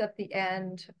 Just at the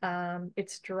end,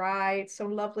 it's dry. It's so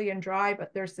lovely and dry,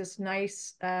 but there's this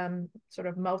nice sort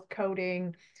of mouth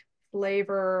coating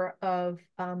flavor of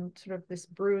sort of this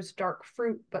bruised dark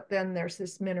fruit, but then there's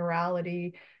this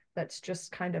minerality that's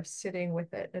just kind of sitting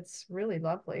with it. It's really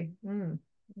lovely. Well,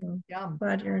 Yum.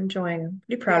 glad you're enjoying. I'm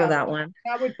pretty proud of Yeah, that one.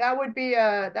 that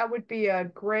would be a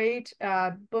great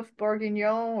boeuf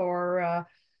bourguignon or I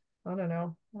don't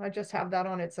know. I just have that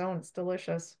on its own. It's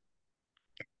delicious.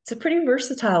 It's a pretty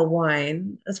versatile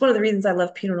wine. That's one of the reasons I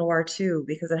love Pinot Noir too,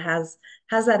 because it has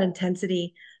that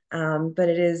intensity, but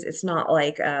it's not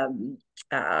like um,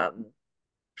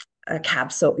 a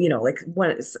cab so like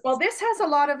when it's Well, this has a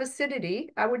lot of acidity.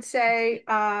 I would say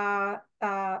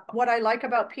what I like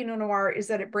about Pinot Noir is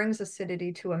that it brings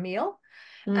acidity to a meal.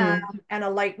 um, mm, and a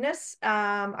lightness.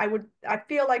 I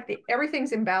feel like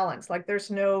everything's in balance. Like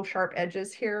there's no sharp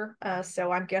edges here.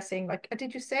 So I'm guessing like,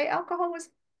 did you say alcohol was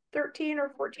 13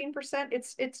 or 14%?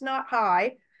 It's not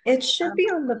high. it should Um, be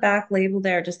on the back label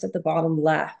there, just at the bottom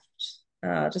left,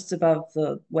 just above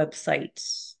the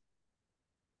website.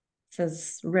 It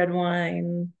says red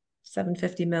wine,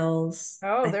 750 mils.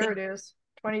 oh, I there think, it is.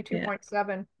 yeah.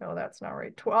 22.7. No, that's not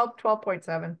right.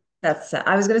 12.7. That's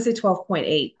I was gonna say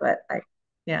 12.8, but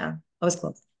yeah, I was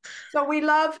close.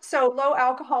 So low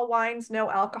alcohol wines, no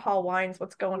alcohol wines.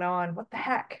 What's going on? What the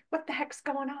heck? What the heck's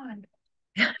going on?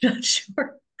 I'm not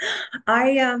sure.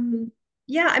 I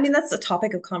yeah, I mean that's a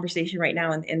topic of conversation right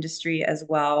now in the industry as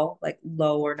well, like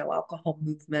low or no alcohol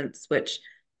movements, which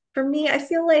for me, I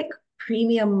feel like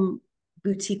premium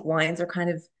boutique wines are kind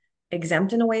of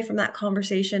exempt in a way from that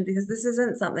conversation because this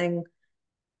isn't something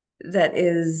that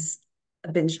is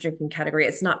a binge drinking category.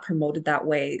 It's not promoted that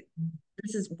way.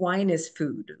 This is wine is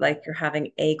food. Like you're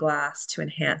having a glass to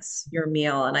enhance your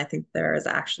meal. And I think there is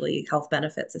actually health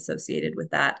benefits associated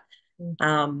with that.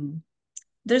 Um,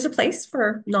 there's a place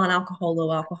for non-alcohol,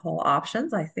 low alcohol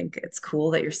options. I think it's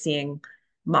cool that you're seeing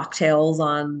mocktails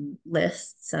on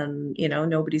lists and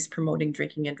nobody's promoting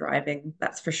drinking and driving.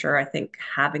 That's for sure. I think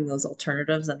having those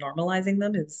alternatives and normalizing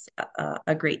them is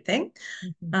a great thing.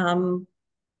 Mhm. Um,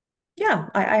 yeah,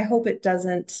 I hope it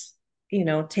doesn't,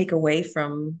 take away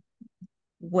from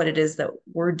what it is that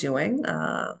we're doing.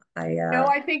 No,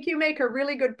 I think you make a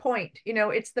really good point.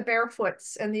 It's the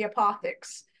barefoots and the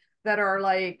apothics that are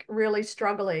like really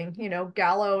struggling.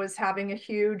 Gallo is having a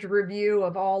huge review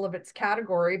of all of its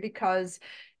category because,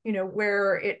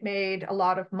 where it made a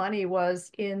lot of money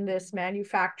was in this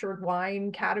manufactured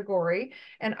wine category.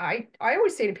 And I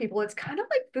always say to people, it's kind of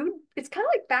like food, it's kind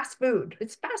of like fast food.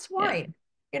 It's fast yeah, wine.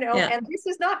 yeah, And this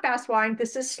is not fast wine.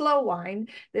 This is slow wine.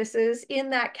 This is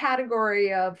in that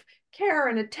category of care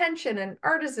and attention and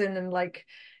artisan and like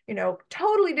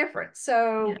totally different.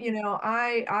 So, Yeah.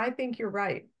 I think you're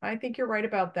right. I think you're right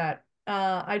about that.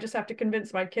 I just have to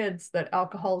convince my kids that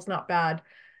alcohol is not bad,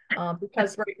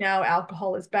 because right now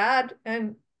alcohol is bad,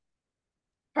 and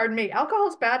pardon me, alcohol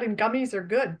is bad and gummies are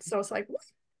good. So it's like,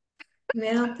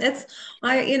 Yeah,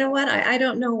 you know what? I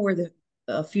don't know where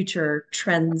the future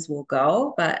trends will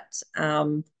go, but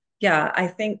yeah, I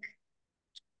think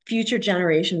future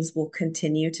generations will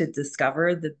continue to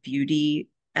discover the beauty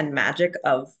and magic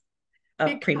of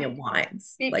because, premium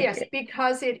wines. yes,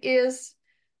 because it is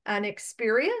an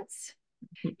experience.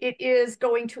 It is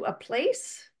going to a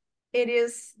place. It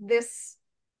is this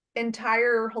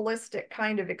entire holistic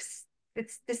kind of it's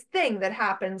this thing that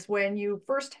happens when you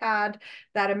first had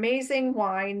that amazing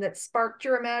wine that sparked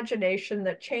your imagination,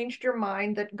 that changed your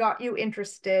mind, that got you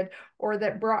interested, or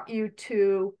that brought you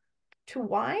to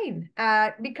wine.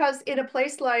 Because in a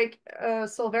place like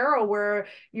Solvero, where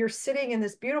you're sitting in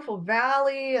this beautiful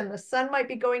valley and the sun might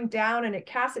be going down and it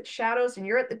casts its shadows, and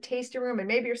you're at the tasting room and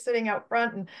maybe you're sitting out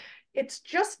front, and it's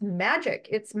just magic.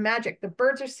 It's magic. The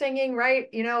birds are singing, right?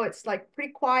 It's like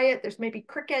pretty quiet. There's maybe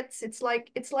crickets. It's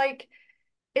like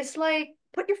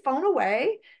put your phone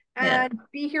away Yeah, and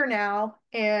be here now,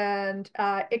 and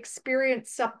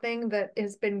experience something that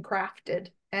has been crafted.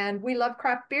 And we love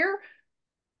craft beer.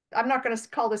 I'm not going to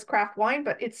call this craft wine,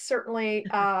 but it's certainly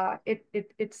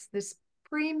it's this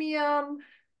premium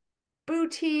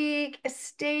boutique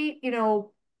estate,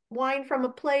 wine from a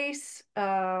place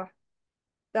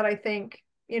that I think,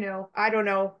 I don't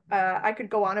know, I could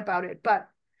go on about it,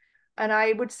 and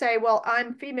I would say, well,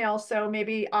 I'm female, so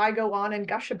maybe I go on and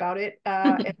gush about it,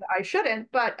 and I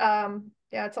shouldn't, but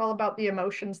yeah, it's all about the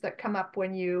emotions that come up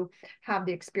when you have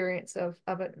the experience of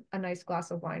a nice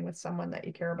glass of wine with someone that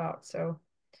you care about. So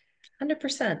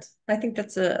 100%. I think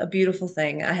that's a beautiful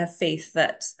thing. I have faith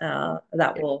that that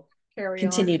yeah, will carry on.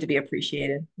 continue to be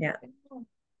appreciated. Yeah.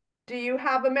 Do you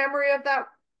have a memory of that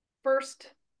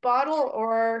first bottle,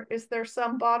 or is there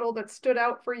some bottle that stood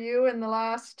out for you in the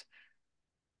last?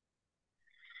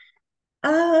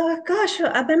 Gosh,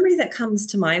 a memory that comes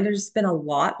to mind, there's been a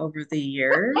lot over the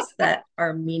years that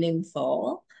are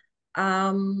meaningful.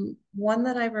 One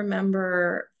that I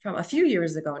remember from a few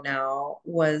years ago now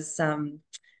was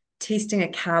tasting a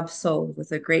Cab Sauv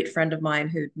with a great friend of mine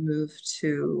who'd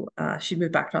she'd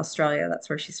moved back to Australia. That's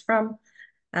where she's from.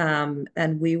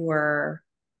 And we were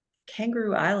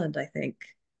Kangaroo Island, I think.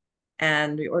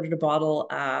 And we ordered a bottle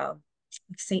of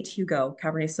St. Hugo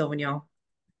Cabernet Sauvignon.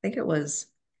 I think it was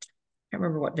can't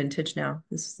remember what vintage now.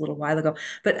 This was a little while ago,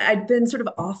 but I'd been sort of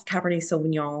off Cabernet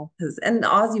Sauvignon and the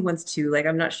Aussie ones too. Like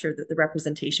I'm not sure that the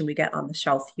representation we get on the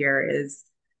shelf here is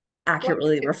Like,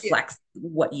 accurately yeah, reflects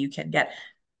what you can get.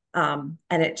 And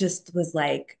it just was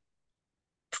like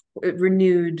it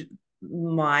renewed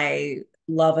my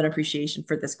love and appreciation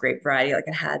for this grape variety. Like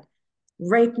it had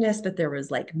ripeness, but there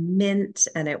was like mint,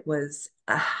 and it was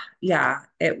yeah,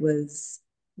 it was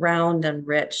round and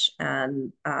rich,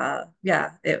 and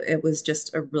yeah, it was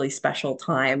just a really special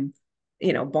time,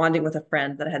 bonding with a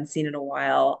friend that I hadn't seen in a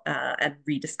while, and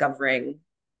rediscovering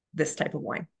this type of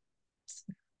wine.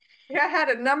 I had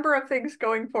a number of things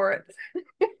going for it.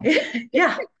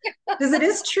 Yeah, because it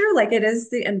is true. Like it is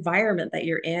the environment that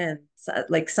you're in. So,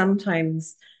 like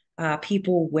sometimes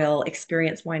people will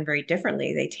experience wine very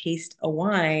differently. They taste a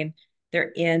wine,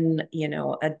 they're in,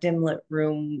 a dim lit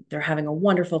room, they're having a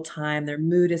wonderful time, their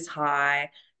mood is high,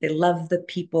 they love the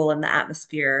people and the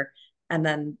atmosphere, and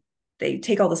then they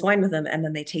take all this wine with them and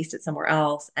then they taste it somewhere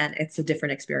else and it's a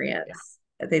different Yeah, experience.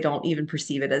 They don't even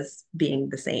perceive it as being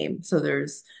the same. So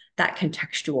there's that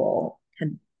contextual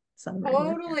can some in there.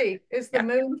 totally. Is the Yeah.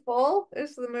 moon full?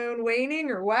 Is the moon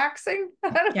waning or waxing? I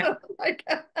don't Yeah. know. Like,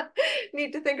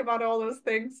 need to think about all those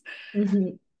things. Hmm.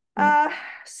 Yeah. Uh,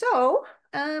 so,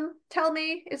 tell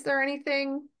me, is there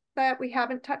anything that we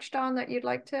haven't touched on that you'd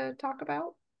like to talk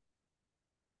about?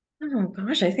 Oh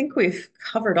gosh, I think we've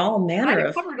covered all Kind manner of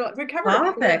of covered, we covered it. We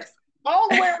went topics. all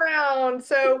the way around.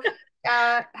 So,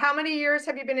 how many years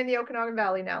have you been in the Okanagan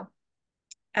Valley now?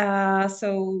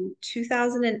 So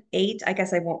 2008, I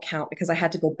guess I won't count because I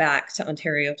had to go back to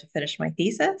Ontario to finish my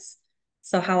thesis.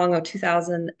 So how long ago?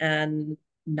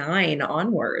 2009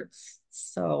 onwards.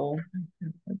 So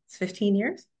it's 15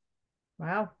 years.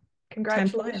 Wow. Time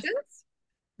flies. Congratulations.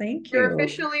 Thank You're you.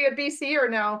 officially a BCer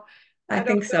now. I I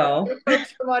don't think know so. if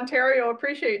folks from Ontario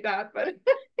appreciate that, but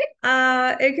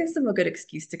It gives them a good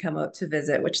excuse to come out to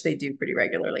visit, which they do pretty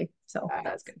regularly. So that's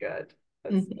that's good. good.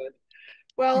 That's Mhm. good. Yeah.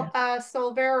 Well,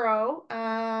 Solvero,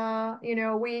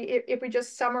 if we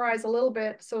just summarize a little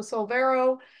bit, so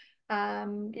Solvero,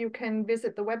 you can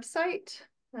visit the website.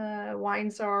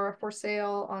 Wines are for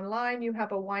sale online. You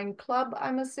have a wine club,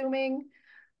 I'm assuming.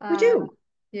 We Uh, do.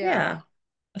 yeah. Yeah.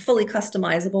 A fully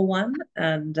customizable one.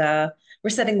 And we're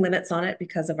setting limits on it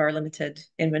because of our limited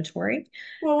inventory.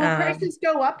 Well, will Um, prices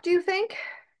go up, do you think?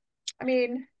 I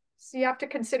mean, so you have to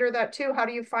consider that too. How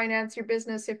do you finance your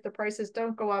business if the prices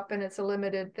don't go up and it's a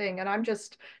limited thing? And I'm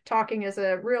just talking as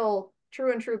a real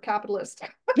true and true capitalist.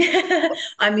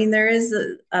 I mean, there is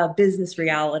a business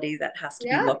reality that has to be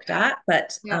Yeah. looked at,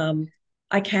 but Yeah.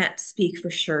 I can't speak for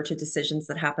sure to decisions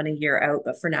that happen a year out.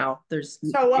 But for now, don't expect the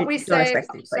So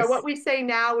what price. we say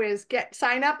now is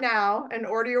sign up now and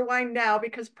order your wine now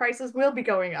because prices will be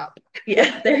going up.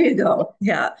 Yeah, there you go.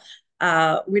 Yeah.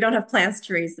 We don't have plans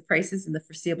to raise the prices in the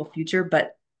foreseeable future,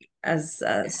 but as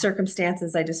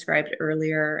circumstances I described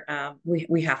earlier,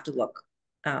 we have to look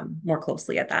more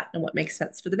closely at that and what makes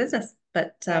sense for the business.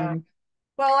 But Yeah.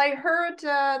 Well, I heard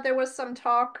there was some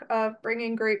talk of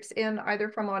bringing grapes in either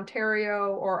from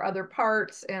Ontario or other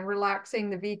parts and relaxing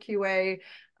the VQA,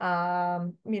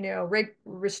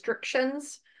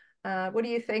 restrictions. What do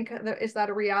you think? Is that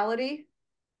a reality?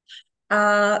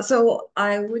 so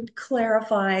I would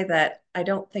clarify that I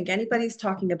don't think anybody's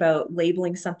talking about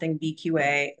labeling something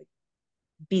BQA,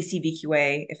 BC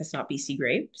BQA, if it's not BC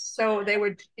grapes. So they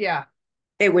would, yeah.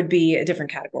 It would be a different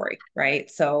category, right?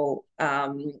 So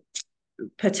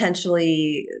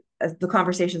potentially the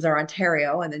conversations are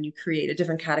Ontario, and then you create a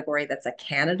different category that's a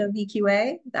Canada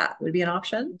VQA. That would be an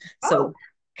option. So Oh,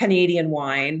 Canadian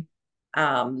wine.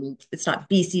 It's not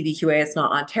BC VQA, it's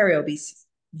not Ontario BC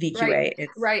right, VQA,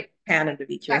 it's right. Canada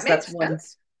VQA. That So that's makes one,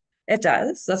 sense. it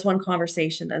does. That's one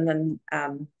conversation. And then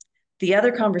the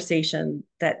other conversation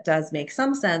that does make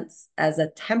some sense as a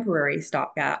temporary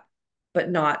stopgap, but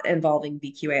not involving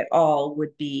VQA at all,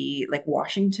 would be like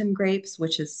Washington grapes,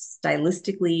 which is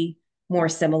stylistically more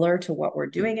similar to what we're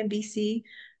doing in BC.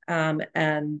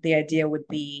 And the idea would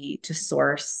be to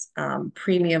source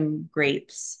premium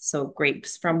grapes, so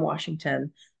grapes from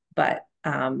Washington, but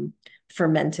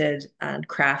fermented and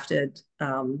crafted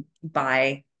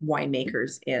by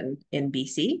winemakers in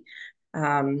BC.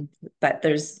 But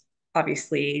there's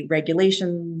obviously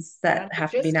regulations that And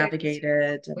have to be logistics.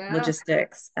 navigated and Yeah.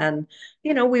 logistics. And,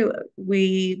 you know,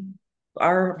 we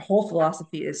our whole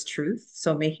philosophy is truth.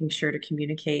 So making sure to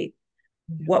communicate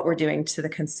what we're doing to the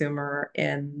consumer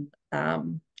in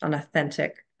an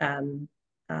authentic and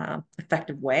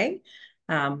effective way.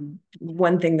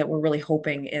 One thing that we're really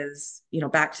hoping is, you know,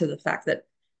 back to the fact that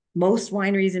most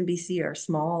wineries in BC are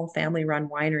small family-run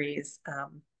wineries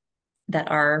that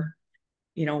are,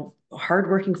 you know,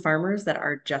 hardworking farmers that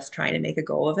are just trying to make a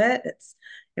go of it. It's,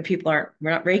 you know, we're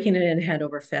not raking it in hand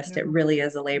over fist. It No. really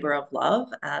is a labor of love.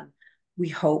 And we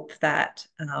hope that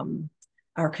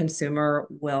our consumer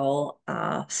will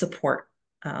support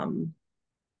um,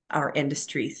 our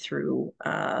industry through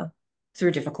a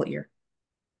difficult year.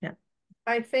 Yeah.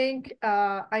 I think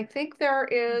there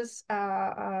is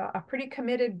a pretty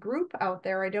committed group out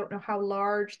there. I don't know how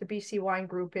large the BC Wine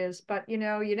Group is, but you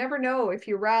never know if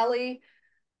you rally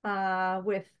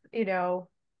with the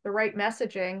right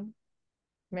messaging.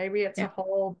 Maybe it's a Yeah.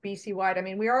 whole BC wide. I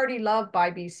mean, we already love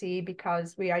Buy BC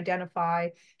because we identify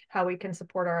how we can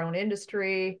support our own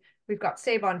industry. We've got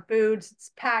Save on Foods.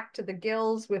 It's packed to the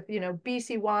gills with,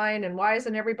 BC wine. And why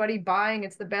isn't everybody buying?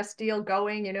 It's the best deal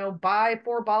going. Buy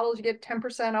 4 bottles, you get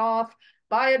 10% off.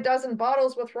 Buy a dozen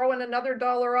bottles, we'll throw in another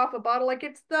dollar off a bottle. Like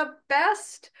it's the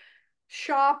best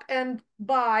shop and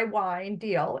buy wine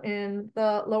deal in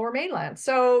the lower mainland.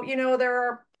 So, there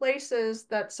are places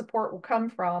that support will come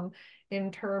from in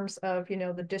terms of,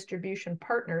 the distribution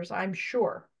partners, I'm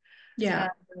sure. Yeah.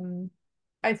 Um,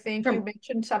 I think you From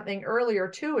mentioned something earlier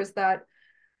too, is that,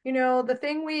 the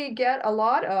thing we get a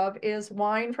lot of is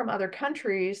wine from other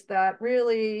countries that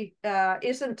really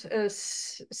isn't a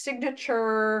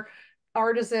signature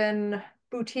artisan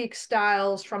boutique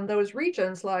styles from those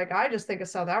regions. Like I just think of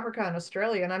South Africa and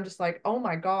Australia, and I'm just like, oh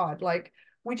my God, like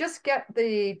we just get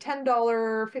the $10,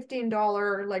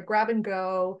 $15, like grab and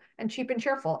go and cheap and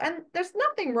cheerful. And there's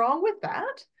nothing wrong with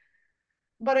that.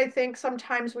 But I think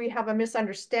sometimes we have a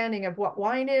misunderstanding of what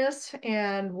wine is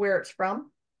and where it's from.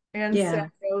 And so yeah,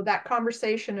 that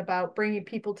conversation about bringing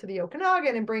people to the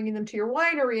Okanagan and bringing them to your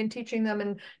winery and teaching them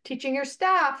and teaching your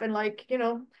staff and like,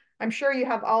 I'm sure you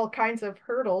have all kinds of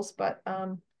hurdles, but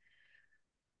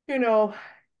you know,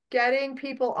 getting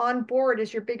people on board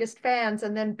as your biggest fans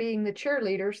and then being the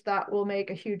cheerleaders, that will make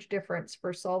a huge difference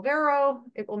for Solvero.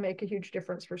 It will make a huge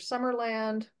difference for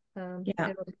Summerland.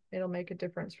 yeah. It'll make a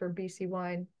difference for BC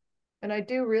wine. And I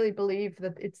do really believe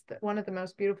that it's one of the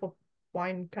most beautiful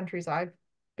wine countries I've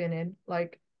been in.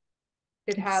 Like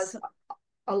it It's has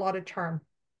a lot of charm.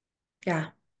 yeah.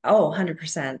 Oh,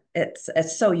 100%.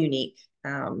 It's so unique.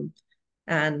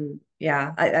 And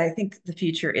yeah, I think the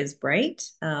future is bright.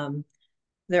 But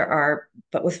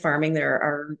with farming, there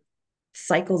are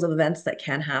cycles of events that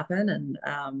can happen.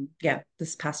 And yeah,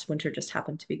 this past winter just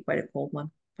happened to be quite a cold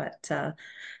one. But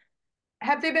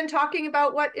Have they been talking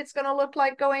about what it's going to look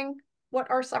like what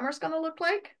our summer's going to look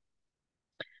like?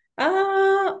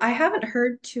 I haven't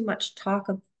heard too much talk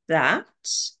of that.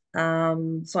 So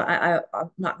I'm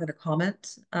not going to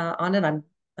comment on it.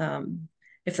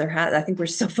 If there has, I think we're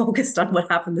still focused on what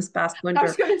happened this past I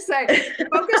was winter. going to say,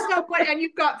 focused on what, and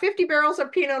you've got 50 barrels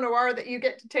of Pinot Noir that you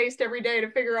get to taste every day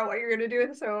to figure out what you're going to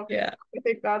do. So Yeah, I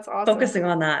think that's awesome. focusing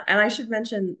on that. And I should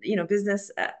mention, business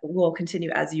will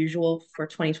continue as usual for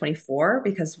 2024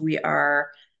 because we are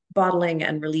bottling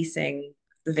and releasing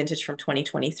the vintage from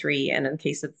 2023. And in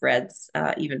case of reds,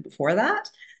 even before that,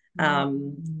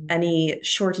 any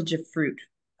shortage of fruit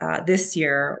this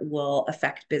year will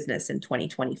affect business in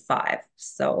 2025.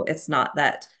 So it's not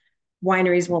that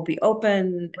wineries won't be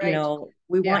open. Right.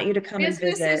 We Yeah. want you to come and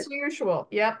Business as visit. usual.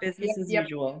 Yep. Business Yep. as Yep.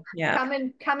 usual. Yeah. Come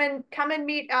and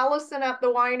meet Alison at the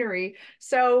winery.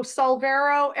 So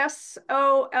Solvero,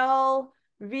 Solvero.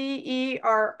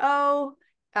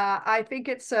 I think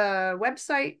it's a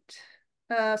website,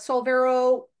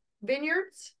 Solvero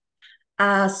Vineyards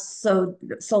So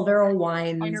Solvero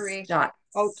Wines Winery. dot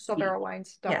Oh, C. Yeah,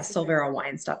 solverovines.ca. Solvero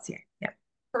Wines.ca. Yeah.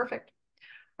 Perfect.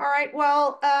 All right.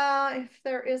 Well, if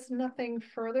there is nothing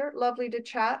further, lovely to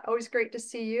chat. Always great to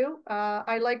see you.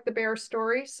 I like the bear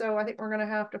story, so I think we're going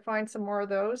to have to find some more of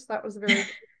those. That was very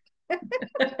good.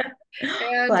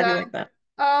 And Glad you like that.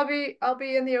 I'll be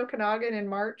in the Okanagan in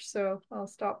March, so I'll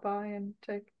stop by and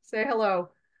say hello.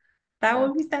 That So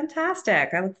would be fantastic.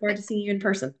 I look forward to seeing you in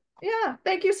person. yeah,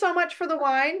 thank you so much for the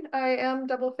wine. I am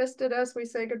double fisted as we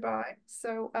say goodbye.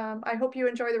 So I hope you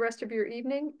enjoy the rest of your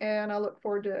evening, and I look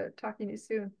forward to talking to you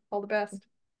soon. All the best.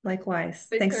 Likewise.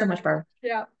 Take Thanks so care. much, Barb.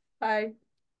 Yeah. Bye.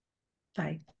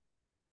 Bye.